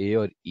हेपेटाइटिस ए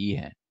और ई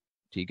है.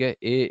 ठीक है,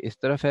 ए इस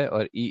तरफ है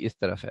और ई इस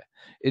तरफ है.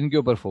 इनके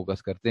ऊपर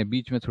फोकस करते हैं.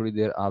 बीच में थोड़ी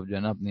देर आप जो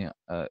है ना अपने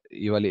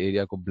ये वाले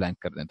एरिया को ब्लैंक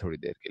कर दें थोड़ी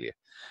देर के लिए.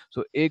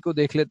 सो ए को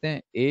देख लेते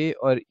हैं. ए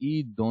और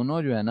ई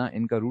दोनों जो है ना,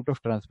 इनका root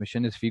of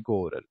transmission is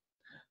फीको oral.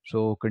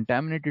 So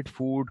contaminated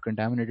food,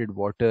 contaminated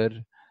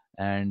water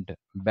and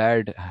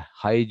bad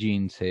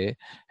hygiene से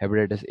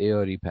हेपेटाइटिस ए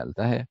और ई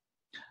फैलता है.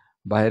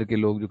 बाहर के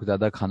लोग जो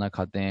ज़्यादा खाना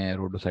खाते हैं,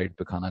 रोडो साइड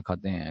पे खाना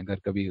खाते हैं, अगर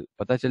कभी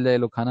पता चल जाए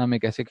लोग खाना हमें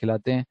कैसे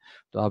खिलाते हैं,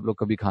 तो आप लोग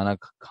कभी खाना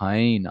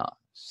खाएं ही ना.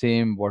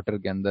 सेम वाटर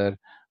के अंदर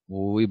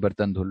वो ही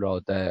बर्तन धुल रहा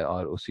होता है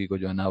और उसी को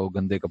जो है ना वो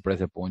गंदे कपड़े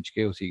से पोंछ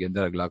के उसी के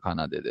अंदर अगला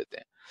खाना दे देते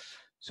हैं.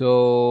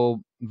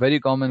 So very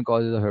common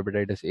causes of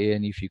hepatitis A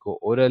and E फीको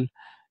oral.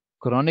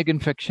 Chronic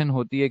infection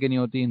होती है कि नहीं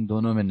होती? इन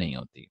दोनों में नहीं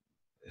होती.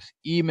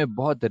 ई में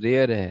बहुत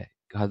रेयर है,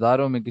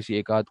 हजारों में किसी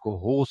एक आध को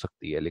हो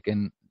सकती है,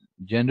 लेकिन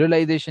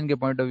generalization के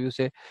point of view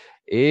से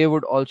A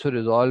would also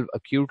resolve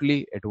acutely,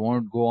 it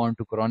won't go on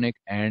to chronic,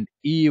 and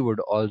E would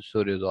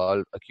also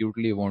resolve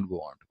acutely, won't go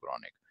on to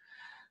chronic.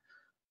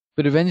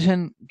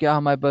 Prevention क्या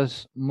हमारे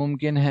पास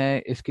मुमकिन है?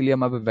 इसके लिए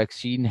हमारे पास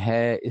वैक्सीन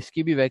है.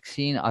 इसकी भी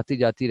वैक्सीन आती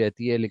जाती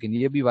रहती है, लेकिन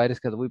ये भी वायरस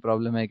का तो वही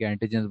प्रॉब्लम है कि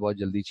एंटीजन बहुत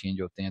जल्दी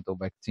चेंज होते हैं, तो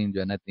वैक्सीन जो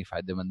है ना इतनी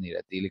फायदेमंद नहीं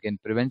रहती. लेकिन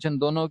प्रिवेंशन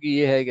दोनों की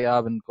ये है कि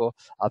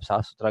आप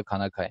साफ सुथरा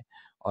खाना खाएं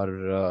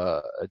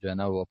और जो है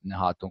ना वो अपने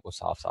हाथों को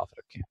साफ साफ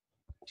रखें.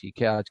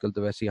 ठीक है, आजकल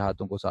तो वैसे ही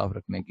हाथों को साफ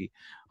रखने की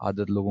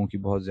आदत लोगों की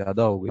बहुत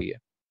ज़्यादा हो गई है.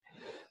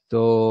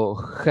 तो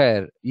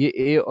खैर, ये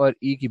ए और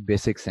ई की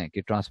बेसिक्स हैं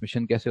कि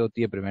ट्रांसमिशन कैसे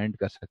होती है, प्रिवेंट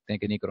कर सकते हैं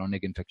कि नहीं,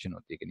 क्रॉनिक इन्फेक्शन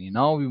होती है कि नहीं.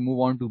 Now we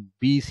move on to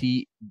be,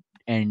 C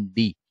and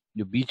D.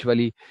 जो बीच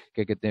वाली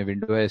क्या कहते हैं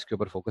विंडो है, इसके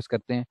ऊपर फोकस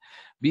करते हैं.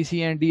 B, C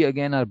and D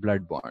again are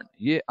blood bond.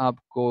 ये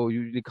आपको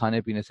यूजुअली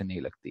खाने पीने से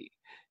नहीं लगती.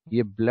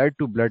 ये ब्लड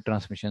टू ब्लड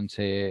ट्रांसमिशन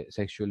से,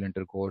 सेक्सुअल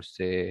इंटरकोर्स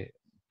से,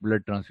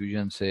 ब्लड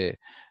ट्रांसफ्यूजन से,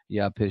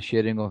 या फिर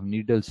शेयरिंग ऑफ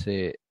नीडल से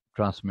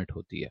ट्रांसमिट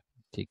होती है.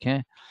 ठीक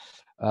है,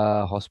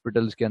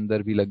 हॉस्पिटल्स के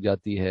अंदर भी लग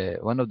जाती है.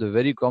 One of the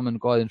very common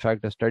cause, in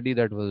fact a study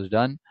that was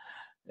done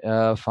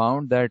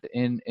found that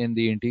in the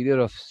interior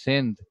of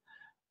Sindh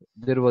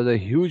there was a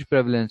huge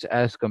prevalence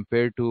as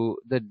compared to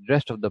the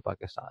rest of the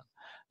Pakistan.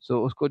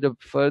 So उसको जब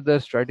further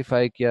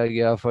stratify किया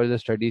गया, further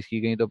studies की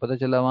गई, तो पता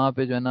चला वहाँ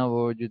पे जो है ना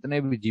वो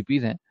जितने भी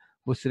जीपीज हैं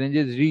वो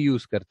सिरेंजेस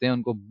रीयूज करते हैं.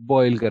 उनको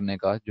बॉयल करने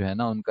का जो है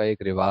ना उनका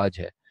एक रिवाज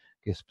है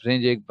कि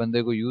सिरेंज एक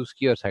बंदे को यूज़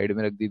की और साइड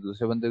में रख दी,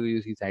 दूसरे बंदे को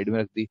यूज़ की, साइड में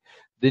रख दी.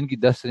 दिन की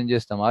 10 सिरेंजेस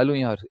इस्तेमाल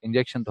हुई और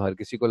इंजेक्शन तो हर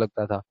किसी को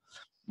लगता था,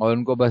 और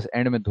उनको बस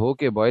एंड में धो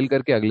के बॉयल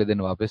करके अगले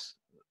दिन वापस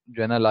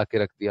जो है ना ला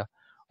के रख दिया.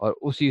 और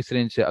उसी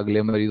सिरिंज से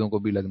अगले मरीजों को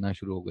भी लगना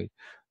शुरू हो गई।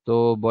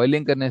 तो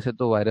बॉइलिंग करने से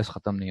तो वायरस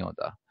ख़त्म नहीं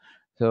होता।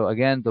 तो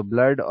अगेन, तो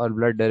ब्लड और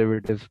ब्लड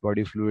डेरिवेटिव्स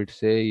बॉडी फ्लूइड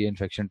से ये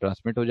इन्फेक्शन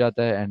ट्रांसमिट हो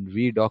जाता है, and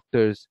we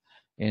doctors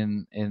in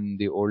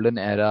the olden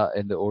era,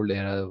 in the old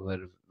era,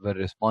 were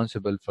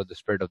responsible for the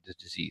spread of this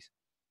disease.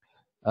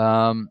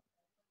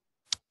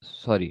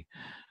 Sorry.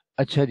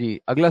 अच्छा जी,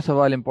 अगला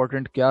सवाल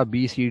इंपॉर्टेंट, क्या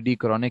BCD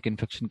क्रॉनिक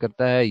इन्फेक्शन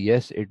करता है?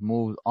 Yes, it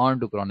move on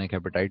to chronic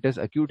hepatitis.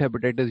 Acute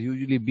hepatitis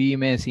usually B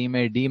में, सी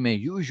में, D में,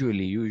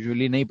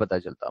 usually नहीं पता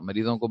चलता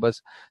मरीजों को,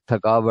 बस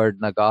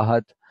थकावट,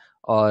 नकाहत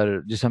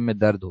और जिस्म में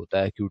दर्द होता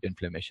है अक्यूट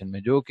इन्फ्लेमेशन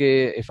में, जो कि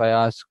इफ़ आई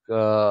आस्क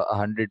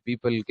 100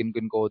 पीपल किन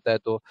किन को होता है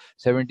तो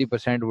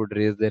 70% वुड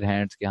रेज देयर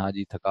हैंड्स कि हाँ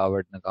जी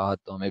थकावट नकाहत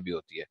तो हमें भी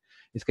होती है।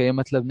 इसका ये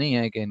मतलब नहीं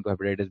है कि इनको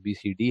हेपेटाइटिस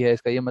BCD है,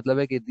 इसका ये मतलब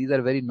है कि these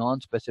are very non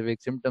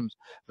specific symptoms,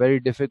 very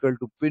difficult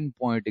to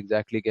pinpoint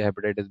exactly कि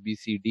hepatitis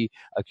BCD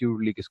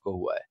acutely किसको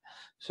हुआ है.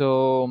 So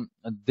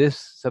this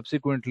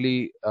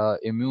subsequently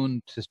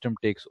immune system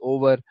takes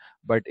over,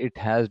 but it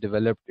has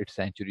developed its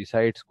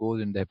sanctuary-sites,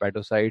 goes in the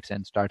hepatocytes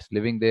and starts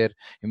living there.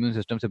 Immune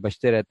system से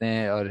बचते रहते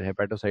हैं और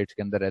hepatocytes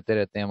के अंदर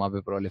रहते हैं, वहाँ पे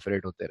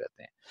proliferate होते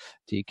रहते हैं।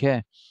 ठीक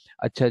है,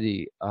 अच्छा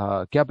जी,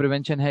 क्या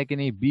प्रिवेंशन है कि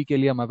नहीं? बी के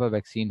लिए हमारे पास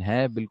वैक्सीन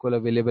है, बिल्कुल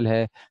अवेलेबल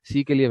है।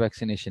 सी के लिए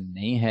वैक्सीनेशन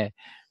नहीं है।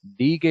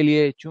 डी के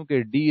लिए,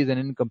 चूंकि D is an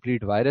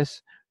incomplete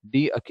virus,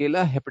 D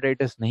अकेला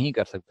हेपेटाइटिस नहीं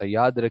कर सकता,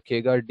 याद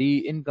रखिएगा, डी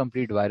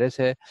इनकम्प्लीट वायरस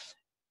है।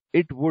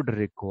 It would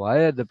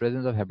require the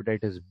presence of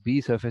hepatitis B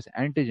surface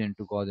antigen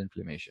to cause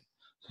inflammation.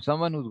 So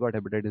someone who's got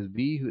hepatitis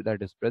B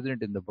that is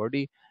present in the body,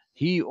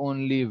 he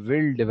only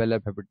will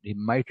develop, he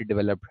might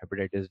develop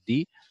hepatitis D.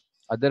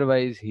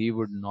 Otherwise, he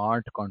would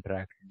not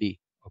contract D.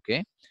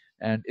 Okay,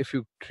 and if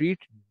you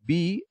treat B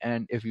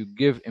and if you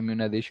give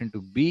immunization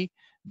to B,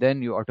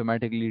 then you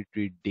automatically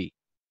treat D.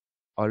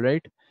 All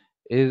right,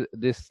 is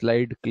this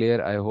slide clear?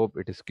 I hope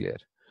it is clear.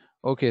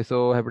 Okay,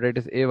 so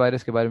hepatitis A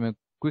virus के बारे में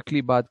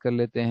quickly बात कर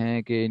लेते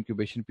हैं कि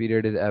incubation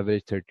period is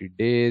average 30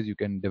 days. You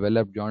can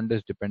develop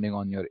jaundice depending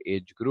on your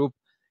age group.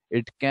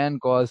 It can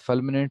cause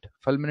fulminant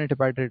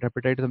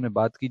hepatitis हमने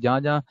बात की।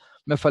 जहाँ जहाँ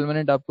मैं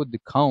fulminant आपको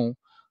दिखाऊं,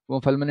 वो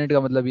fulminant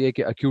का मतलब ये है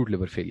कि acute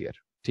liver failure।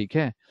 ठीक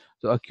है,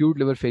 तो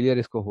acute liver failure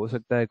इसको हो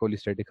सकता है,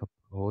 कोलिस्टेटिक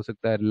हो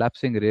सकता है,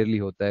 रिलैप्सिंग रेयरली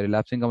होता है।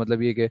 रिलैप्सिंग का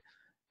मतलब ये है कि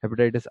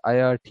हेपेटाइटिस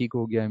आया, ठीक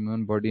हो गया,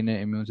 इम्यून बॉडी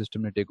ने, इम्यून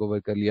सिस्टम ने टेक ओवर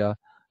कर लिया,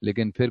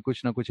 लेकिन फिर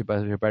कुछ ना कुछ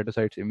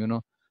hepatocytes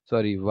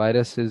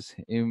viruses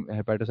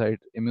hepatocyte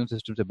immune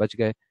system से बच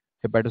गए,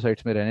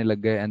 हेपेटोसाइट्स में रहने लग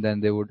गए, and then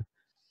they would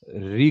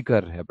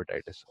recur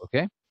hepatitis.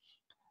 Okay,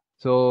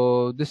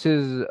 so this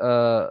is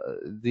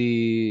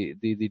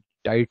the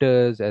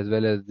titers as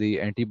well as the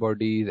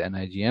antibodies and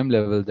IgM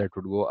levels that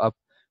would go up.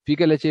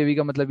 fecal HAV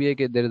का मतलब ये है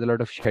कि there is a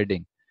lot of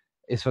shedding,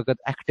 इस वक्त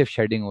active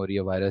shading हो रही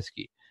है वायरस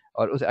की,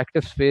 और उस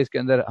एक्टिव स्पेस के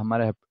अंदर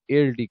हमारा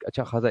ALT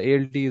अच्छा खासा,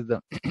 ALT is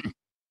the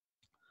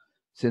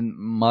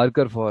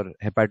marker for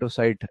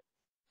hepatocyte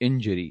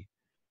injury.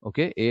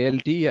 Okay,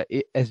 ALT या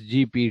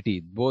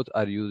SGPT, both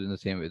are used in the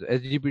same way. So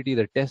SGPT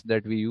the test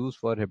that we use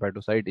for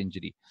hepatocyte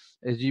injury.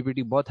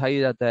 SGPT बहुत high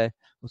जाता है,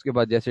 उसके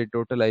बाद जैसे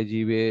टोटल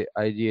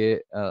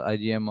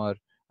IgM और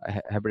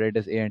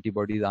hepatitis A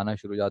antibodies आना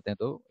शुरू जाते हैं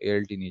तो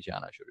ALT नीचे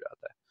आना शुरू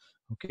जाता है।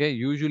 ओके,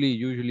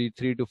 यूजुअली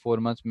 3 to 4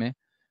 months में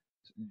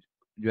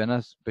जो है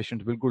ना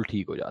पेशेंट बिल्कुल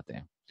ठीक हो जाते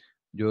हैं।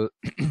 जो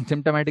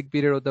सिम्टोमेटिक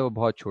पीरियड होता है वो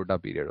बहुत छोटा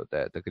पीरियड होता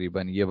है,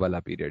 तकरीबन ये वाला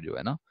पीरियड जो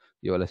है ना,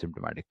 ये वाला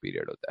सिम्टोमेटिक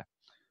पीरियड होता है।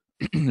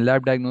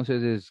 Lab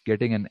diagnosis is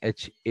getting an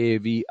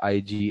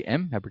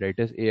HAV-IgM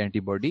hepatitis A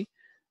antibody,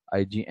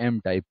 IgM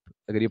type.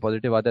 अगर ये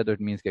पॉजिटिव आता है तो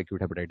इट मीन्स कि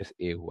एक्यूट हेपेटाइटिस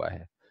ए हुआ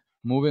है।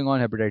 Moving on,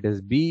 hepatitis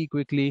B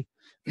quickly.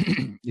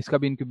 इसका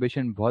भी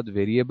इंक्यूबेशन बहुत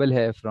वेरिएबल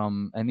है,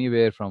 from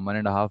anywhere from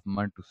 1.5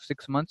 months to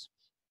 6 months.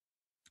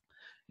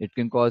 It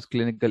can cause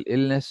clinical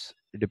illness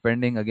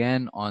depending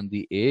again on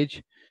the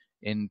age.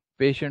 In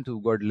patients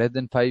who got less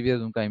than 5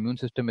 years, उनका immune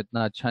system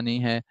इतना अच्छा नहीं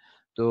है,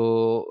 तो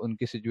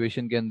उनकी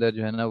सिचुएशन के अंदर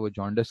जो है ना वो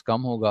जॉन्डिस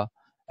कम होगा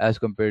एज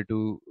कम्पेयर टू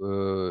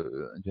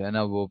जो है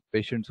ना वो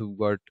patients who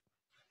got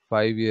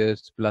 5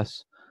 years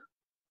plus.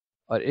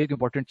 और एक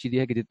इम्पॉर्टेंट चीज़ ये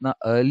है कि जितना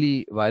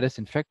अर्ली वायरस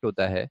इन्फेक्ट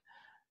होता है,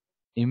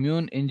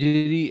 इम्यून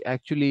इंजरी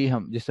एक्चुअली,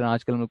 हम जिस तरह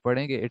आजकल हम लोग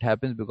पढ़ेंगे, it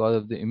happens because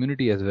of the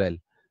immunity as well.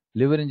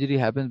 Liver injury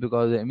happens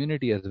because of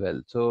immunity as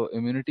well. So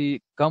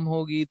immunity कम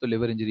होगी तो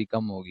लिवर इंजरी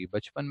कम होगी।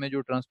 बचपन में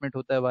जो ट्रांसमिट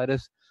होता है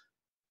वायरस,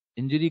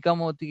 इंजरी कम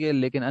होती है,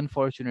 लेकिन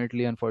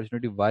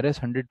अनफॉर्चुनेटली वायरस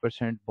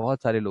 100%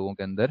 बहुत सारे लोगों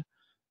के अंदर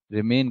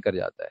रिमेन कर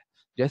जाता है।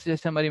 जैसे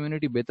जैसे हमारी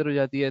इम्यूनिटी बेहतर हो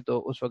जाती है तो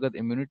उस वक्त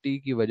इम्यूनिटी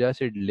की वजह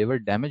से लिवर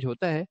डैमेज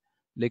होता है,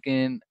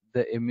 लेकिन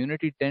the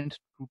immunity tends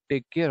to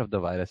take care of the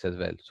virus as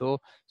well. So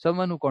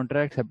someone who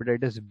contracts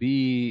hepatitis B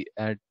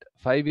at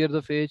 5 years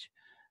of age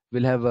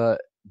will have a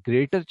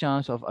greater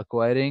chance of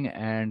acquiring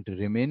and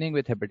remaining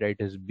with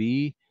hepatitis B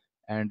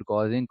and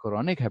causing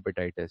chronic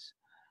hepatitis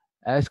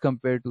as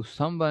compared to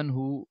someone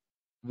who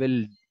will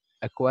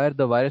acquire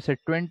the virus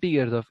at 20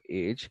 years of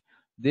age.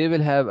 They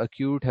will have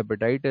acute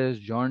hepatitis,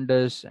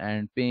 jaundice,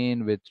 and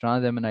pain with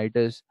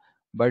transaminitis,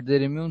 but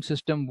their immune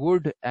system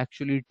would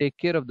actually take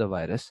care of the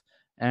virus,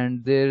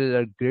 and there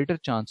are greater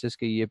chances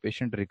कि ये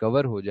patient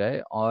recover हो जाए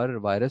और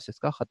virus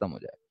इसका ख़त्म हो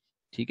जाए।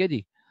 ठीक है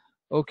जी।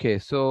 Okay,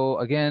 so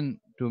again,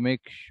 to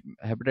make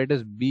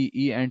hepatitis B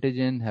E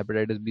antigen,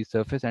 hepatitis B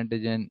surface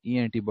antigen, E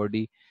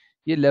antibody,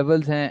 ये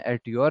levels हैं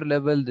at your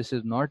level. This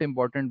is not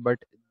important,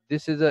 but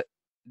this is a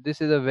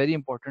this is a very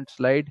important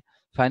slide.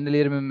 Final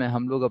year में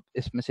हम लोग अब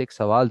इसमें से एक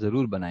सवाल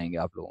ज़रूर बनाएंगे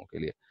आप लोगों के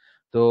लिए।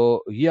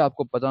 तो ये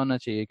आपको पता होना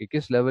चाहिए कि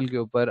किस लेवल के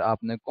ऊपर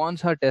आपने कौन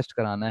सा टेस्ट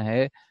कराना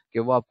है कि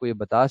वो आपको ये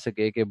बता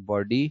सके कि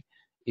बॉडी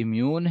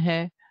इम्यून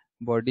है,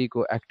 बॉडी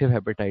को एक्टिव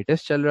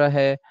हेपेटाइटिस चल रहा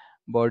है,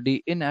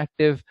 बॉडी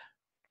इनएक्टिव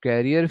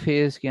कैरियर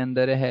फेज के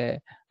अंदर है,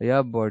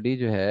 या बॉडी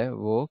जो है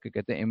वो क्या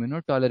कहते हैं इम्यूनो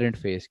टॉलरेंट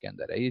फेज के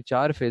अंदर है। ये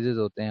 4 फेजेस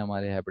होते हैं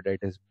हमारे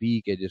हेपेटाइटिस बी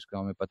के, जिसको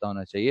हमें पता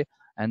होना चाहिए,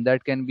 and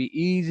that can be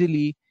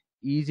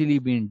easily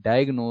been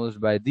diagnosed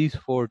by these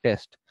 4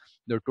 tests: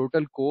 the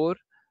total core,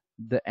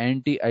 the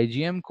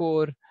anti-IgM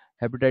core,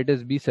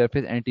 hepatitis B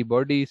surface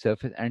antibody,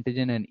 surface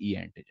antigen, and E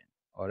antigen.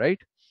 All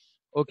right,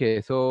 okay,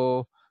 so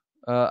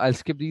I'll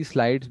skip these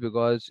slides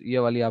because ये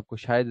वाली आपको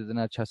शायद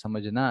इतना अच्छा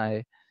समझ ना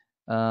आए।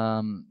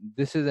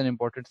 This is an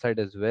important side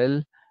as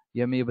well.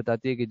 ये हमें ये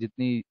बताती है कि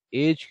जितनी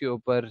एज के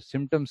ऊपर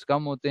सिम्टम्स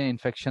कम होते हैं,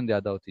 इन्फेक्शन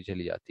ज़्यादा होती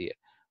चली जाती है,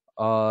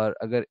 और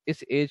अगर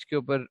इस एज के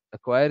ऊपर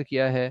एक्वायर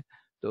किया है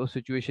तो उस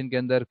सिचुएशन के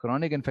अंदर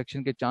क्रॉनिक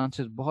इन्फेक्शन के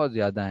चांसेस बहुत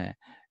ज़्यादा हैं।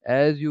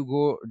 As you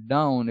go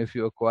down, if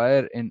you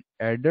acquire in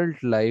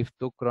adult life,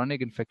 तो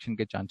क्रॉनिक इन्फेक्शन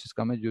के चांसेस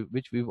कम है, जो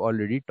which we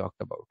already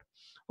talked about.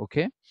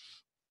 Okay,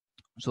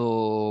 so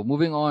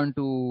moving on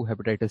to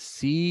hepatitis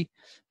C.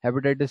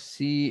 Hepatitis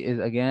C is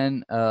again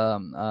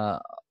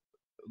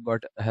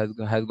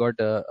has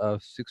got a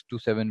 6 to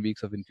 7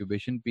 weeks of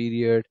incubation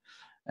period,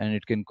 and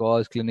it can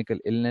cause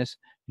clinical illness.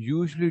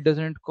 Usually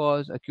doesn't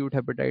cause acute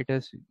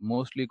hepatitis,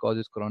 mostly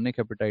causes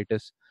chronic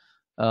hepatitis.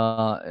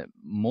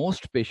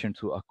 Most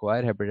patients who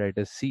acquire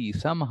hepatitis C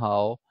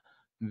somehow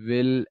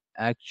will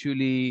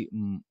actually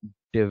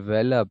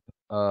develop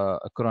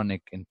a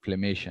chronic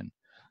inflammation.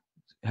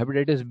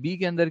 Hepatitis B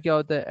के अंदर क्या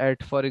होता है,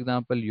 eight for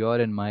example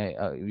your and my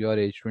your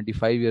age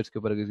 25 years के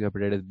ऊपर अगर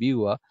hepatitis B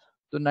हुआ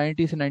तो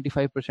 90 से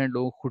 95%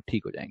 लोग खुद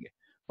ठीक हो जाएंगे।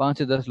 5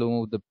 से 10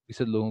 लोगों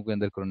प्रतिशत लोगों के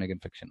अंदर क्रोनिक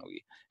इन्फेक्शन होगी।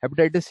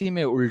 हेपेटाइटिस सी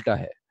में उल्टा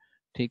है।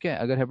 ठीक है,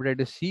 अगर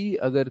हेपेटाइटिस सी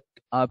अगर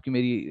आपकी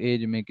मेरी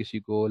एज में किसी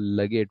को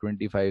लगे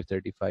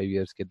 25-35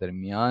 ईयर्स के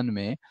दरमियान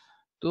में,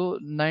 तो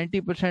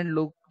 90%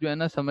 लोग जो है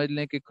ना समझ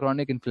लें कि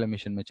क्रॉनिक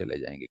इन्फ्लेमेशन में चले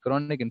जाएंगे,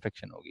 क्रॉनिक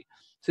इन्फेक्शन होगी।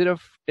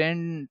 सिर्फ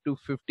 10 to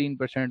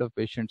 15% of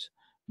patients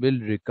will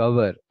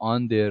recover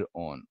on their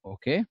own.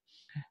 Okay,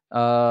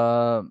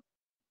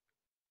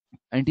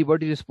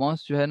 antibody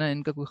response जो है ना,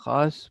 इनका कोई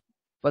खास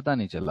पता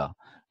नहीं चला।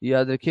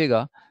 याद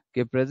रखिएगा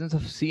कि presence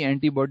of C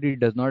antibody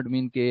does not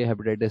mean कि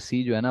हेपेटाइटिस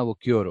सी जो है ना वो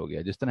क्योर हो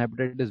गया। जिस तरह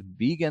हेपेटाइटिस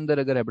बी के अंदर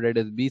अगर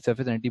हेपेटाइटिस बी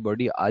सरफेस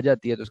एंटीबॉडी आ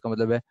जाती है तो उसका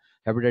मतलब है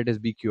हेपेटाइटिस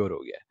बी क्योर हो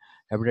गया है।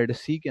 हेपेटाइटिस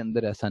सी के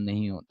अंदर ऐसा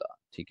नहीं होता।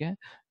 ठीक है,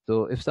 so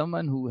if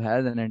someone who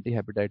has an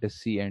anti-hepatitis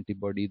C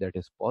antibody that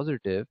is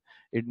positive,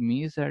 it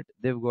means that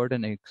they've got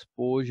an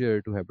exposure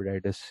to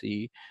hepatitis C,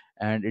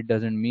 and it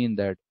doesn't mean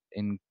that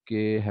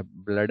इनके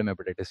ब्लड में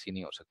हेपेटाइटिस सी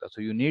नहीं हो सकता।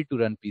 So you need to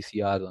run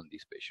PCR on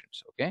these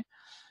patients. Okay,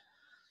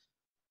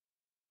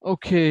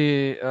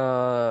 okay,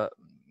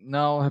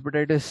 now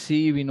hepatitis C,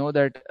 we know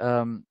that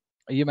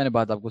ये मैंने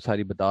बात आपको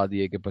सारी बता दी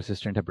है कि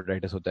persistent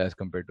hepatitis होता है as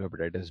compared to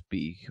hepatitis B,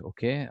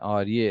 okay?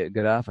 और ये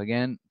ग्राफ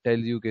again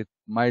tells you कि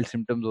mild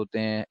symptoms होते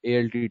हैं,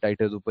 ALT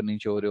titers ऊपर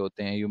नीचे हो रहे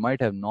होते हैं, you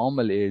might have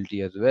normal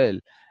ALT as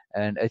well,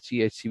 and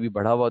HCV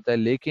बढ़ा हुआ होता है,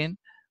 लेकिन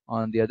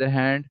on the other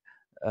hand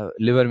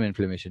liver में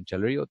inflammation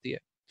चल रही होती है।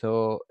 तो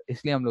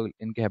इसलिए हम लोग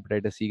इनके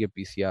हेपेटाइटिस सी के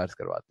पीसीआर्स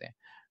करवाते हैं।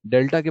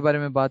 डेल्टा के बारे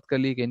में बात कर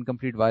ली कि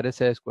इनकम्प्लीट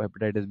वायरस है, इसको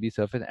हेपेटाइटिस बी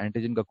सरफेस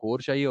एंटीजन का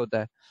कोर चाहिए होता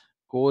है।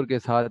 कोर के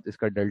साथ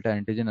इसका डेल्टा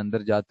एंटीजन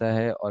अंदर जाता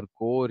है और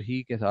कोर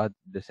ही के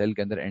साथ सेल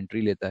के अंदर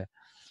एंट्री लेता है।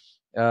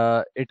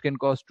 It can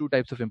cause 2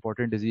 types of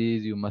important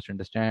disease. You must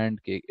understand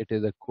कि इट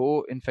इज अ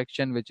को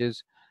infection which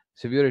is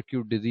severe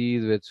acute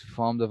disease with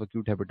forms of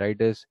acute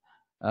hepatitis,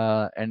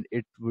 and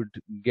it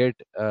would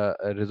get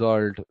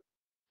resolved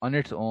on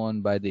its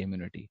own by the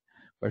immunity.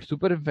 But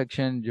super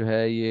infection जो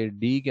है ये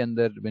D के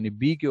अंदर, यानी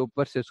B के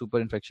ऊपर से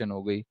सुपर इन्फेक्शन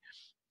हो गई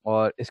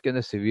और इसके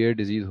अंदर सीवियर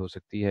डिजीज हो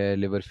सकती है,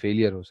 लिवर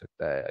फेलियर हो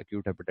सकता है,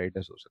 एक्यूट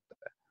हेपेटाइटिस हो सकता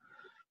है।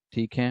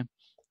 ठीक है,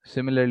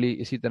 सिमिलरली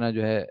इसी तरह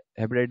जो है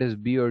हेपेटाइटिस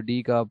बी और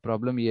डी का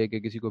प्रॉब्लम ये है कि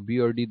किसी को बी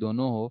और डी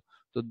दोनों हो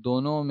तो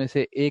दोनों में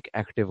से एक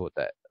एक्टिव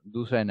होता है,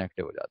 दूसरा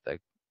इनएक्टिव हो जाता है।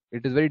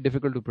 It is very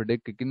difficult to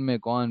predict कि किन में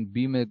कौन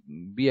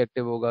बी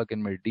एक्टिव होगा, किन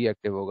में डी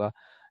एक्टिव होगा।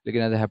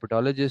 लेकिन as a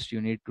hepatologist you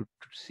need to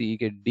सी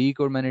कि डी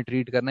को मैंने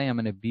ट्रीट करना है या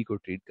मैंने बी को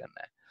ट्रीट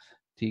करना है।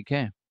 ठीक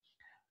है,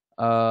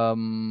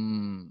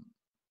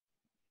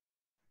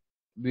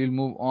 we'll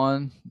move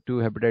on to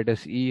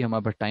hepatitis E.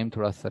 हमारे पास टाइम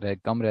थोड़ा सा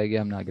कम रह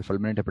गया, हमने आगे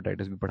फ्लमेंट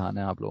हेपेटाइटिस भी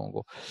पढ़ाना है आप लोगों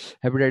को।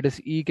 हेपेटाइटिस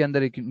ई के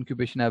अंदर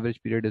incubation average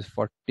period is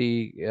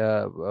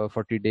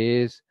 40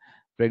 days.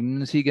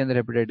 Pregnancy के अंदर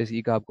हेपेटाइटिस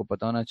ई का आपको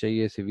पता होना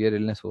चाहिए, सीवियर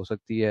इलनेस हो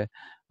सकती है,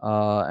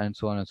 and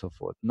so on and so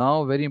fourth.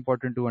 Now very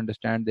important to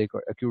understand the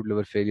acute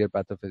liver failure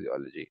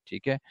pathophysiology.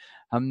 ठीक है,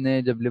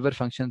 हमने जब लिवर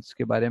फंक्शंस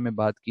के बारे में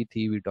बात की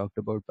थी, we talked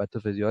about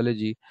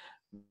pathophysiology.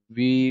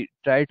 we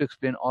try to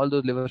explain all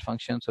those liver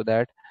functions so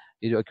that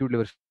ये जो acute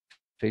liver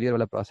failure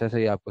वाला process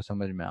है ये आपको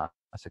समझ में आ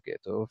सके.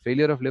 तो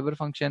failure of liver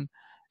function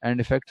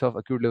and effects of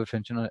acute liver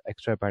function on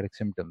extrahepatic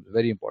symptoms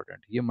very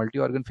important. ये multi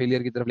organ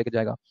failure की तरफ लेके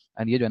जाएगा,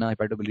 and ये जो है ना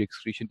hepatobiliary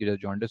excretion की जो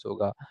jaundice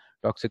होगा,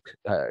 toxic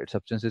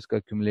substances का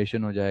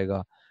accumulation हो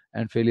जाएगा,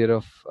 and failure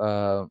of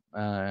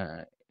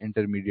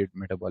intermediate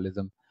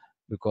metabolism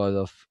because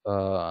of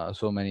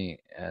so many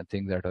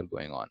things that are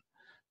going on.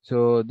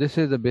 So this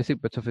is the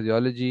basic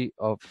pathophysiology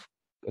of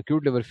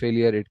acute liver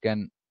failure. It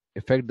can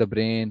affect the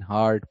brain,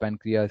 heart,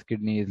 pancreas,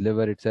 kidneys,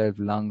 liver itself,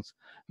 lungs,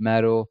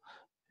 marrow.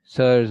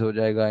 Surge हो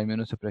जाएगा,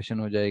 immunosuppression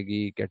हो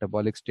जाएगी,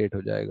 catabolic state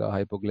हो जाएगा,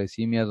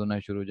 hypoglycaemia होना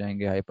शुरू हो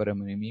जाएंगे,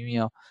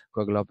 हाइपरएमिनिमिया,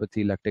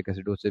 कोएगुलोपैथी, lactic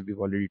acidosis we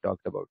already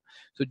talked about.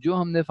 सो जो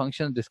हमने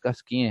फंक्शंस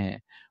डिस्कस किए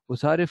हैं वो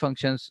सारे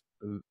फंक्शंस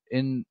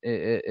इन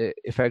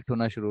इफेक्ट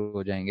होना शुरू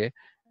हो जाएंगे,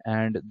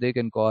 and they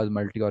can cause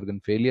multi-organ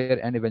failure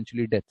and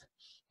eventually death.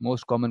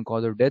 Most common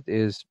cause of death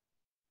is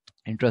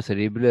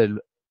intracerebral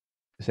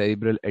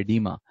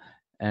edema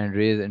and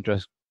raised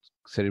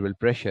intracerebral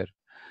pressure.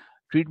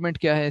 Treatment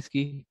क्या है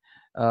इसकी?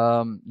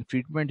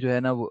 Treatment जो है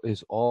ना वो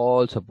is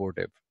all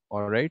supportive,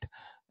 all right?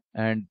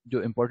 And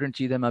जो इंपॉर्टेंट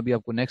चीज़ है मैं अभी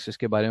आपको नेक्स्ट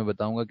इसके बारे में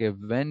बताऊंगा कि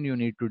when you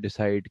need to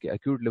decide कि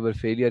एक्यूट लिवर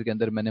फेलियर के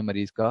अंदर मैंने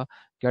मरीज का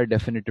क्या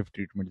डेफिनेटिव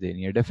ट्रीटमेंट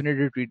देनी है.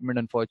 Definitive treatment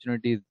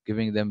unfortunately is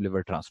giving them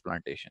liver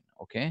transplantation.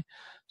 Okay,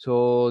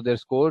 so there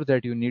score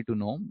that you need to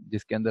know,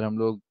 जिसके अंदर हम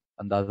लोग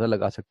अंदाजा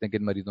लगा सकते हैं कि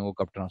इन मरीजों को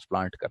कब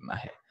ट्रांसप्लांट करना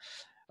है.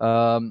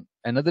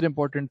 Another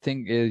important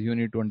thing is you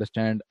need to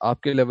understand,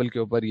 आपके लेवल के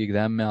ऊपर ये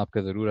एग्जाम में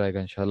आपका ज़रूर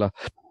आएगा इंशाल्लाह,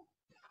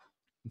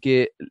 कि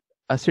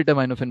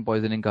एसिटामाइनोफेन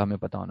पॉइजनिंग का हमें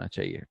पता होना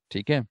चाहिए.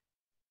 ठीक है,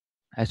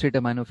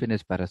 acetaminophen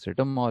is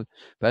paracetamol.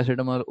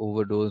 Paracetamol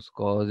overdose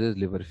causes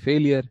liver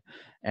failure.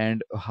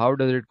 And how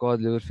does it cause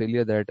liver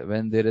failure? That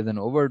when there is an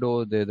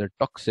overdose, there is a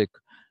toxic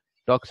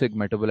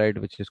metabolite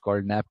which is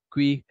called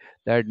NAPQI.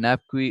 That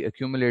NAPQI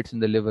accumulates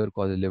in the liver,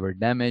 causes liver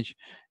damage.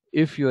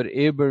 If you are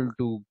able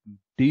to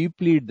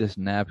deplete this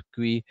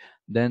NAPQI,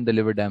 then the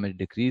liver damage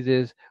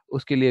decreases.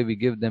 Uske liye we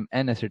give them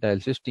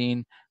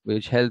N-acetylcysteine,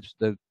 which helps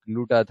the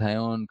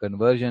glutathione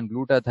conversion.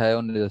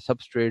 Glutathione is a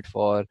substrate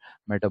for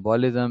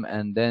metabolism,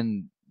 and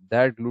then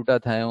that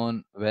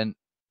glutathione, when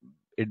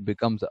it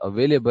becomes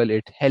available,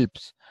 it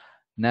helps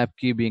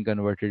NAPQI being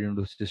converted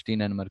into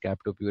cysteine and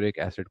mercaptopuric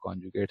acid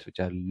conjugates, which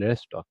are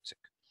less toxic.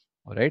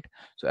 Alright,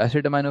 so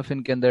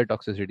acetaminophen के अंदर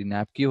toxicity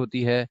NAPQI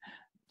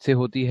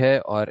होती है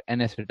और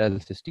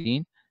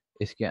N-acetylcysteine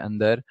इसके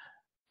अंदर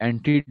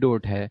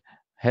antidote है,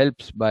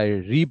 helps by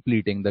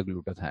repleting the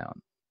glutathione.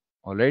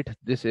 Alright,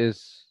 this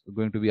is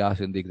going to be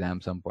asked in the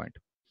exam some point.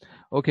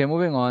 Okay,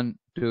 moving on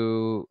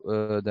to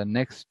the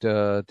next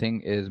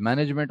thing is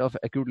management of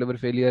acute liver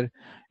failure.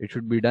 It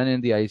should be done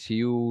in the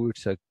ICU.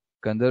 It's a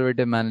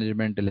conservative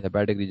management till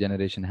hepatic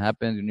regeneration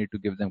happens. You need to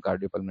give them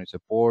cardiopulmonary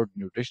support,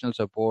 nutritional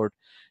support.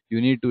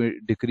 You need to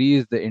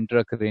decrease the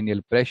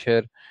intracranial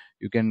pressure.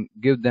 You can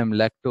give them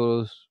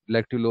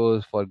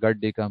lactulose for gut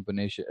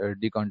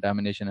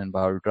decontamination and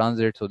bowel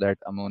transit so that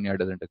ammonia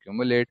doesn't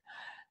accumulate.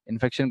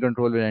 Infection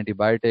control with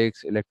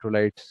antibiotics,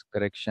 electrolytes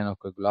correction of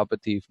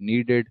coagulopathy if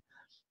needed.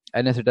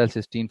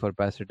 N-acetylcysteine for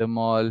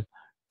paracetamol.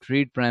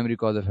 Treat primary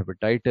cause of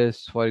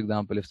hepatitis. For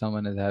example, if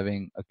someone is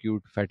having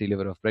acute fatty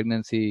liver of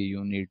pregnancy,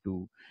 you need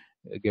to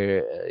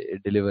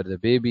deliver the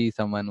baby.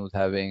 Someone who's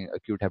having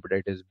acute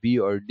hepatitis B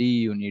or D,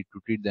 you need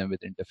to treat them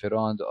with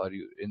interferons, or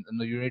you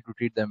need to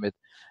treat them with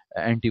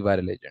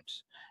antiviral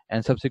agents.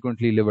 And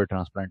subsequently liver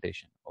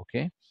transplantation.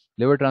 Okay,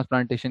 liver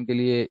transplantation के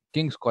लिए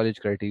Kings college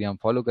criteria हम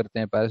follow करते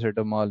हैं.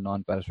 Paracetamol,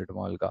 non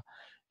paracetamol का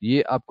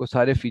ये आपको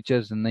सारे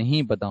features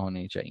नहीं पता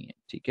होने चाहिए.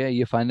 ठीक है,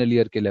 ये फाइनल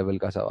ईयर के लेवल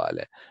का सवाल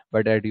है,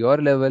 but at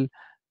your level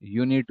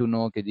you need to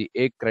know कि जी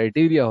एक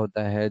क्राइटेरिया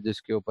होता है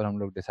जिसके ऊपर हम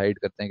लोग डिसाइड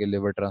करते हैं कि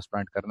लिवर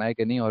ट्रांसप्लांट करना है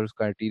कि नहीं, और उस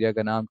क्राइटेरिया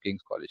का नाम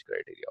किंग्स कॉलेज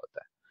क्राइटेरिया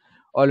होता है.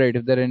 Alright,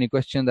 if there are any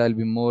questions, I'll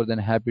be more than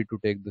happy to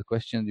take the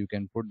questions. You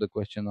can put the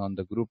question on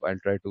the group. I'll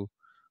try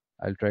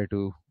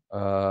to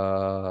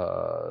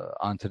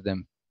answer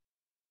them.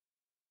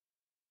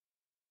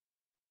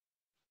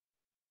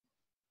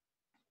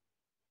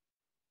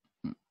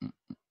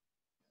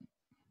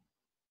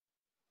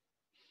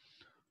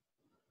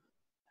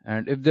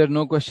 And if there are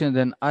no questions,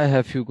 then I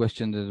have few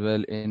questions as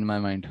well in my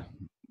mind.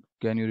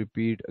 Can you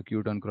repeat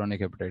acute on chronic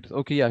hepatitis?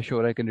 Okay, yeah,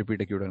 sure, I can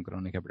repeat acute on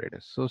chronic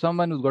hepatitis. So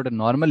someone who's got a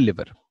normal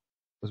liver,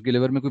 उसके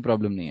liver में कोई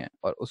problem नहीं है,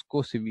 और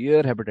उसको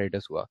severe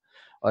hepatitis हुआ,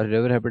 और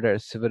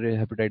severe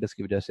hepatitis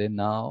की वजह से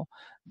now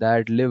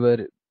that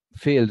liver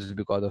fails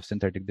because of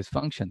synthetic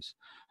dysfunctions.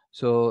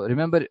 So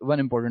remember one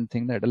important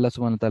thing, that Allah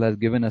subhanahu wa ta'ala has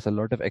given us a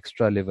lot of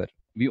extra liver.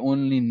 We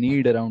only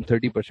need around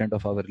 30%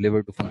 of our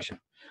liver to function.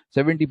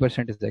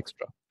 70% is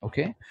extra.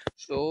 Okay,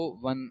 so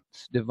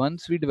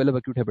once we develop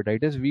acute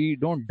hepatitis, we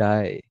don't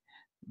die.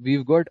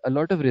 We've got a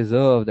lot of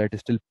reserve that is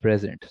still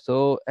present.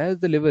 So as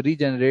the liver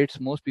regenerates,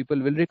 most people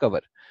will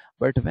recover.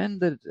 But when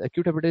the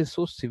acute hepatitis is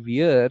so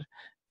severe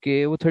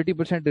कि वो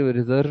 30%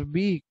 reserve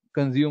भी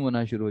consume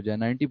होना शुरू हो जाए,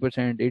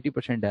 90%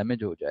 80%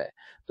 damage हो जाए,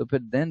 तो फिर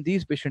then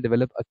these patient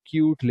develop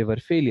acute liver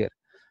failure.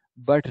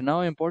 But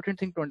now important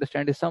thing to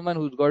understand is someone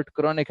who's got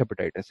chronic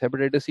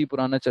hepatitis C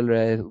पुराना चल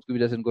रहा है, उसकी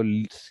वजह से उनको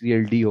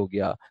CLD हो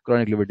गया,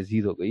 chronic liver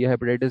disease हो गई, या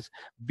hepatitis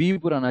B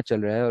पुराना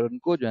चल रहा है और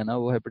उनको जो है ना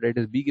वो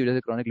hepatitis B की वजह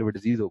से chronic liver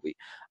disease हो गई.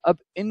 अब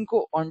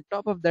इनको on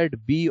top of that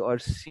B और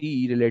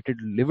C related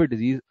liver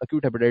disease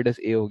acute hepatitis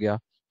A हो गया,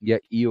 या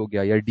E हो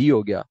गया, या D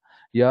हो गया,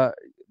 या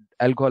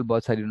अल्कोहल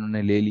बहुत सारी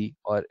उन्होंने ले ली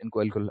और इनको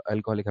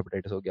अल्कोहलिक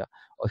हेपेटाइटिस हो गया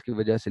और उसकी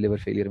वजह से लिवर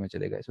फेलियर में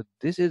चले गए. So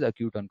this is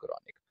acute on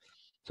chronic.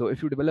 So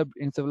if you develop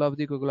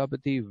encephalopathy,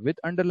 coagulopathy with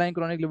underlying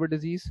chronic liver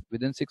disease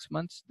within 6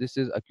 months, this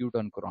is acute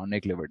on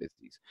chronic liver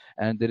disease.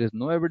 And there is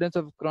no evidence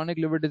of chronic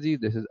liver disease.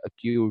 This is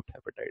acute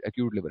hepatitis,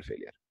 acute liver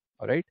failure.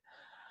 All right.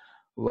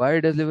 Why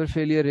does liver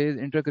failure raise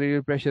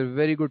intracranial pressure?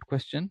 Very good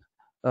question.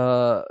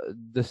 Uh,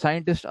 the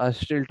scientists are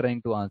still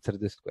trying to answer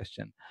this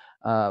question.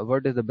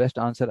 What is the best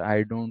answer?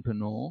 I don't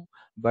know,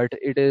 but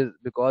it is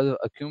because of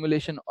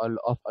accumulation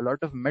of a lot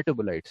of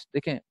metabolites.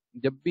 देखें,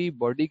 जब भी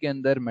body के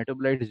अंदर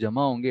metabolites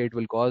जमा होंगे, it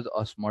will cause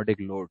osmotic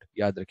load.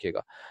 याद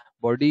रखिएगा,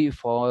 body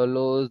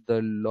follows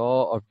the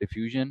law of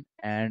diffusion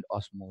and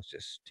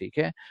osmosis. ठीक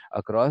है,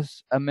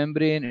 across a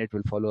membrane it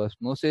will follow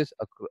osmosis.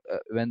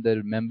 When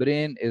the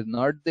membrane is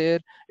not there,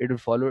 it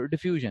will follow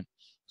diffusion.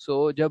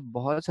 So जब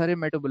बहुत सारे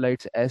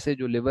metabolites ऐसे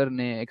जो liver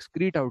ने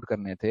एक्सक्रीट आउट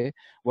करने थे,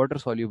 वाटर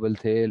सॉल्यूबल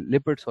थे,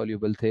 लिपिड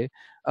सॉल्यूबल थे,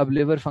 अब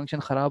लिवर फंक्शन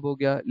खराब हो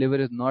गया,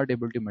 liver is not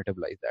able to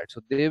metabolise that,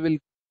 so they will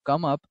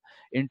come up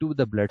into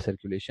the blood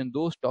circulation.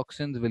 Those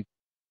toxins will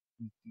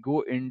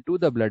go into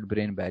the blood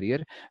brain barrier.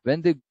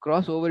 When they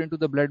cross over into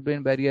the blood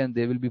brain barrier and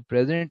they will be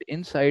present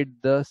inside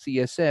the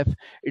CSF,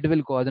 it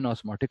will cause an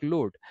osmotic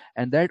load,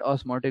 and that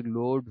osmotic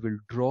load will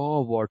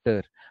draw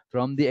water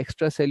from the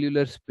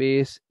extracellular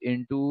space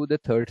into the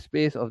third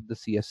space of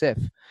the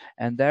CSF,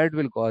 and that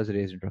will cause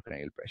raised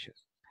intracranial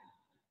pressures.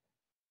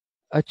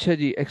 अच्छा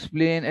जी,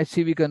 explain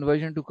HCV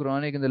conversion to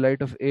chronic in the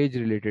light of age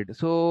related.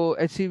 So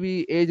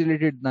HCV age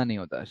related ना नहीं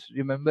होता.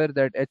 Remember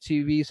that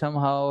HCV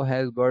somehow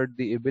has got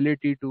the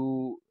ability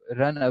to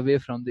run away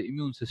from the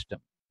immune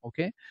system.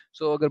 Okay,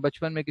 so अगर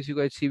बचपन में किसी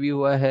को HCV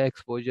हुआ है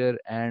exposure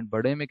and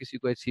बड़े में किसी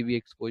को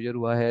HCV exposure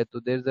हुआ है,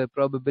 तो there is a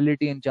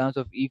probability and chance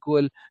of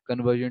equal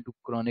conversion to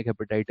chronic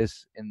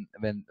hepatitis in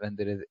when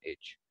there is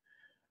age.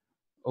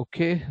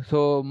 Okay,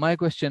 so my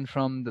question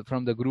from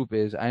the group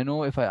is, I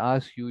know if I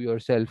ask you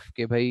yourself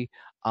कि भाई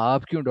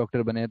आप क्यों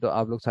doctor बने, तो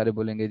आप लोग सारे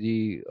बोलेंगे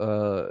जी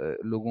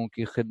लोगों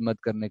की खिदमत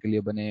करने के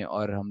लिए बने,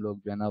 और हम लोग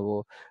जो है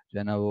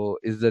ना वो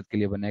इज्जत के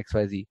लिए बने,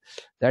 XYZ.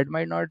 That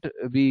might not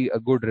be a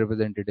good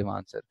representative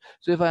answer.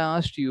 So if I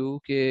asked you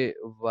कि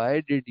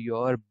why did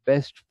your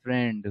best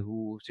friend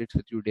who sits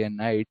with you day and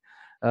night,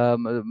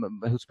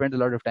 who spent a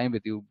lot of time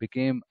with you,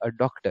 became a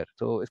doctor,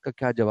 तो इसका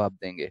क्या जवाब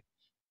देंगे?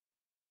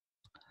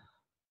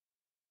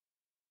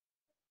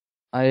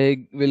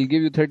 I will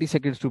give you 30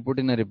 seconds to put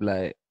in a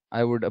reply.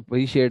 I would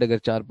appreciate अगर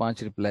 4-5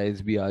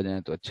 replies भी आ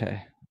जाएं तो अच्छा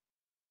है.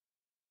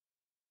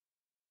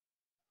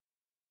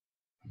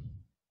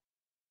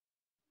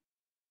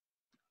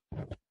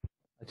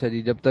 अच्छा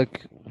जी, जब तक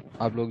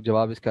आप लोग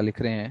जवाब इसका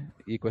लिख रहे हैं,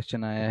 ये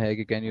क्वेश्चन आया है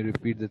कि can you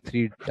repeat the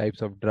 3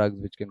 types of drugs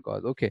which can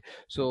cause. Okay,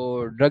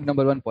 so drug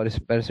number 1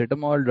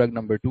 paracetamol, drug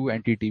number 2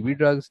 anti TB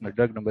drugs,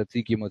 drug number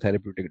 3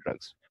 chemotherapeutic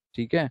drugs.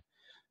 ठीक है,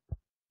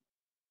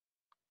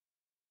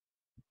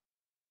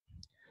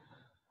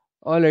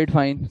 all right,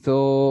 fine. So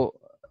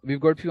we've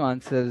got few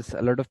answers.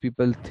 A lot of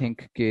people think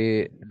कि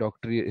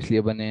doctor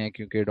इसलिए बने हैं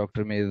क्योंकि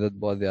doctor में इज्जत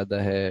बहुत ज़्यादा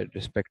है,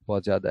 रिस्पेक्ट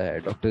बहुत ज़्यादा है.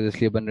 डॉक्टर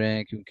इसलिए बन रहे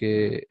हैं क्योंकि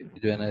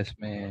जो है ना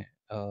इसमें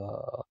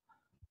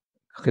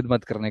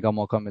खिदमत करने का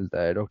मौका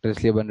मिलता है. डॉक्टर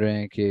इसलिए बन रहे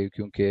हैं कि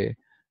क्योंकि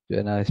जो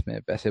है ना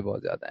इसमें पैसे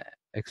बहुत ज़्यादा हैं,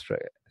 extra,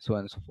 so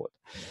and so fourth.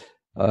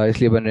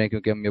 इसलिए बन रहे हैं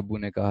क्योंकि अम्मी अब्बू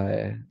ने कहा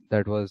है.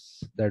 That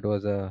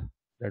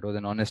was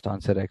an honest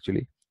answer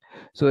actually.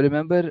 So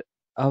remember,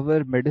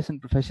 our medicine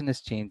profession is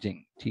changing.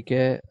 ठीक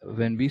है,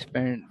 when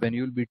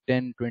you'll be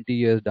 10-20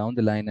 years down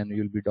the line and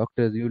you'll be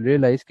doctors, you'll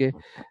realize कि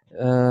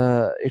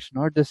it's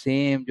not the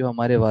same जो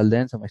हमारे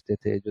वालिदैन समझते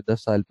थे, जो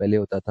 10 साल पहले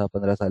होता था,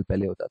 15 साल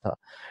पहले होता था.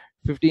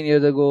 15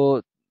 years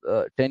ago,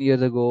 10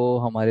 years ago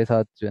हमारे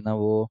साथ जो है ना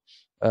वो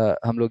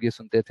हम लोग ये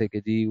सुनते थे कि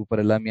जी ऊपर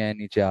अल्लाह मियाँ है,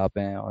 नीचे आप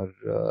हैं,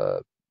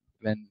 और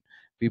when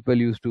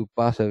people used to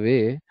pass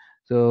away,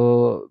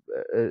 तो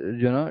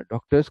जो ना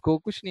डॉक्टर्स को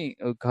कुछ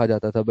नहीं कहा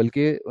जाता था,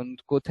 बल्कि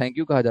उनको थैंक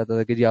यू कहा जाता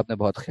था कि जी आपने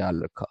बहुत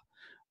ख्याल रखा.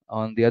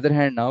 On the other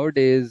hand now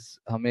days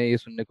हमें ये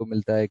सुनने को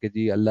मिलता है कि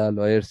जी अल्लाह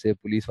लॉयर से,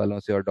 पुलिस वालों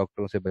से और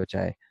डॉक्टरों से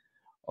बचाए.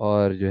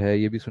 और जो है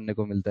ये भी सुनने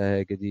को मिलता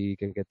है कि जी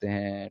क्या कहते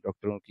हैं,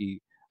 डॉक्टरों की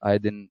आए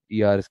दिन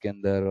ERs के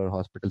अंदर और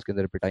हॉस्पिटल्स के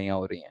अंदर पिटाइयाँ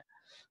हो रही हैं.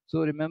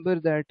 So remember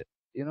that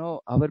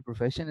our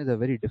profession is a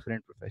very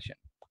different profession.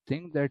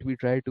 Thing that we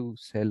try to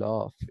sell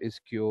off is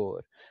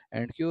cure,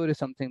 and cure is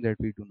something that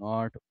we do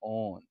not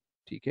own.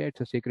 Okay,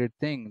 it's a sacred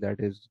thing that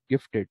is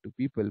gifted to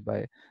people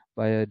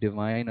by a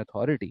divine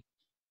authority.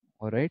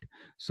 All right.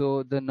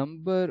 So the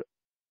number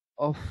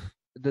of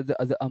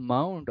the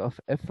amount of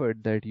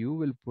effort that you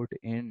will put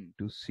in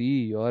to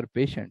see your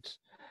patients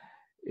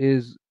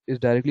is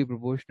directly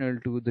proportional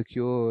to the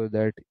cure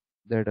that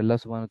Allah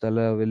subhanahu wa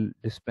ta'ala will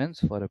dispense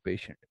for a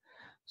patient.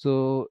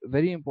 So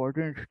very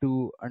important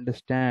to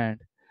understand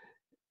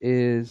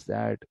is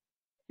that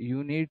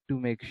you need to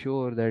make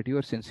sure that you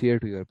are sincere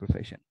to your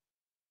profession.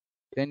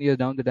 10 years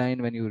down the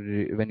line when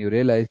you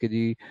realize कि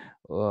जी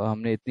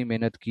हमने इतनी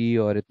मेहनत की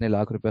और इतने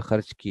लाख रुपए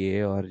खर्च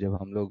किए और जब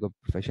हम लोग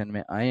प्रोफेशन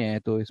में आए हैं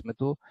तो इसमें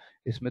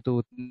तो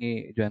उतनी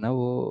जो है ना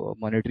वो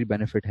मॉनेटरी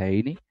बेनिफिट है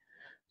ही नहीं.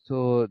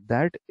 So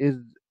that is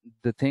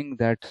the thing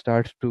that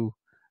starts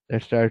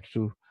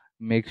to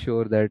make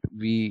sure that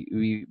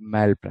we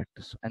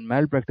malpractice, and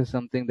malpractice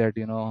something that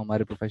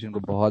हमारे प्रोफेशन को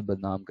बहुत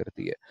बदनाम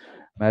करती है.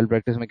 मैल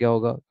प्रैक्टिस में क्या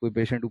होगा, कोई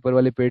पेशेंट ऊपर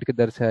वाले पेट के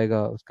दर्द से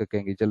आएगा, उसका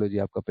कहेंगे चलो जी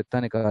आपका पित्ता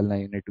निकालना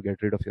है, you need to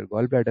get rid of your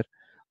gall bladder.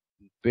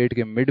 पेट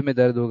के मिड में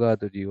दर्द होगा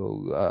तो जी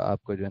वो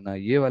आपको जो है ना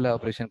ये वाला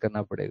ऑपरेशन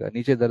करना पड़ेगा.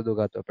 नीचे दर्द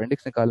होगा तो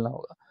अपेंडिक्स निकालना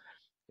होगा.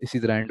 इसी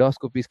तरह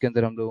एंडोस्कोपीज के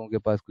अंदर हम लोगों के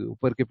पास कोई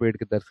ऊपर के पेट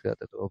के दर्द के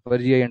आता है तो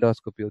अपर जीआई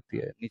एंडोस्कोपी होती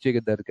है, नीचे के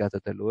दर्द के आता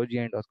है लोअर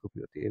जीआई एंडोस्कोपी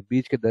होती है,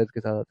 बीच के दर्द के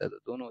साथ आता है तो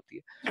दोनों होती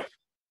है.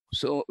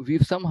 So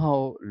we've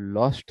somehow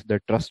lost the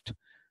trust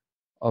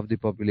of the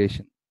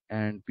population,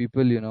 and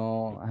people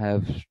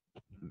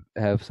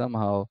have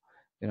somehow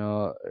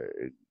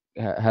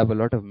have a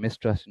lot of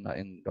mistrust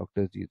in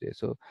doctors these days.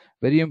 So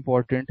very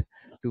important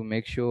to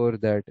make sure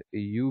that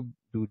you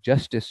do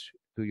justice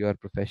to your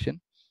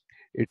profession.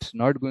 It's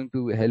not going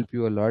to help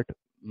you a lot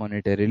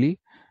monetarily,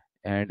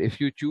 and if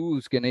you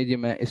choose कि नहीं जी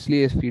मैं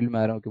इसलिए इस field में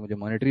आ रहा हूँ कि मुझे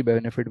मॉनेटरी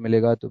बेनिफिट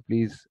मिलेगा, तो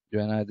प्लीज़ जो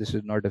है ना this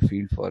is not a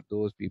field for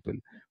those people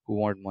who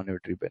want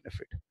monetary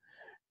benefit.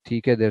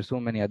 ठीक है, there so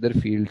many other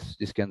fields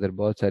जिसके अंदर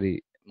बहुत सारी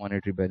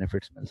मॉनेटरी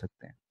बेनिफिट्स मिल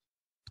सकते हैं.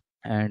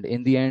 एंड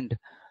इन द एंड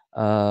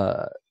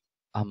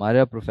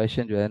हमारा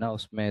प्रोफेशन जो है ना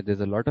उसमें there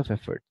is a lot of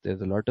effort, there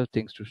is a lot of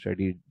things to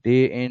study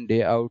day in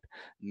day out.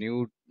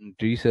 New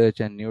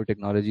research and new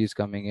technologies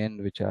coming in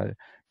which are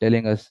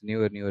telling us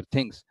newer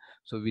things,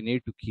 so we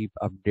need to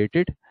keep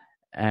updated.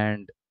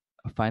 And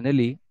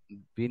finally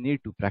we need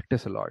to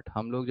practice a lot.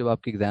 हम लोग जब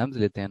आपके exams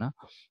लेते हैं ना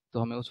तो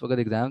हमें उस वक्त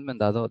एग्जाम्स में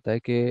अंदाज़ा होता है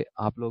कि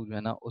आप लोग जो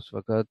है ना उस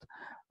वक्त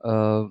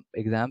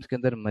एग्जाम्स के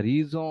अंदर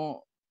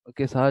मरीजों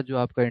के साथ जो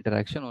आपका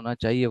इंटरेक्शन होना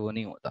चाहिए वो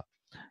नहीं होता,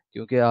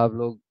 क्योंकि आप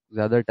लोग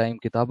ज़्यादा टाइम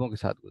किताबों के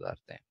साथ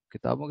गुजारते हैं.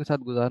 किताबों के साथ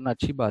गुजारना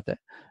अच्छी बात है,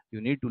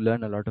 you need to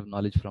learn a lot of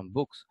knowledge from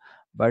books,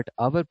 but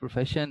our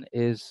profession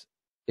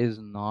is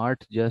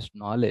not just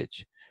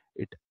knowledge.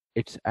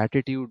 It's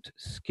attitude,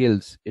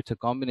 skills. It's a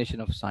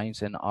combination of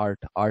science and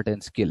art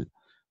and skill.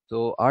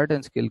 So art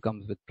and skill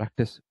comes with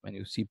practice when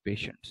you see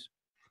patients.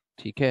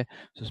 ठीक है,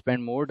 so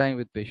spend more time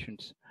with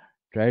patients.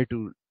 Try to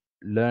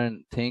learn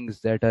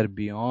things that are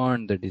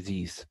beyond the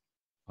disease.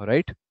 All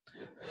right.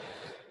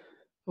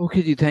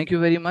 Okay, ji, thank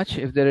you very much.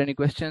 If there are any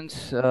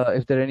questions,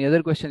 if there are any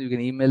other questions, you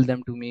can email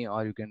them to me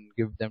or you can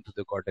give them to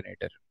the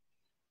coordinator.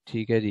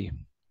 ठीक है जी.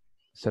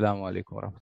 Assalamu alaikum.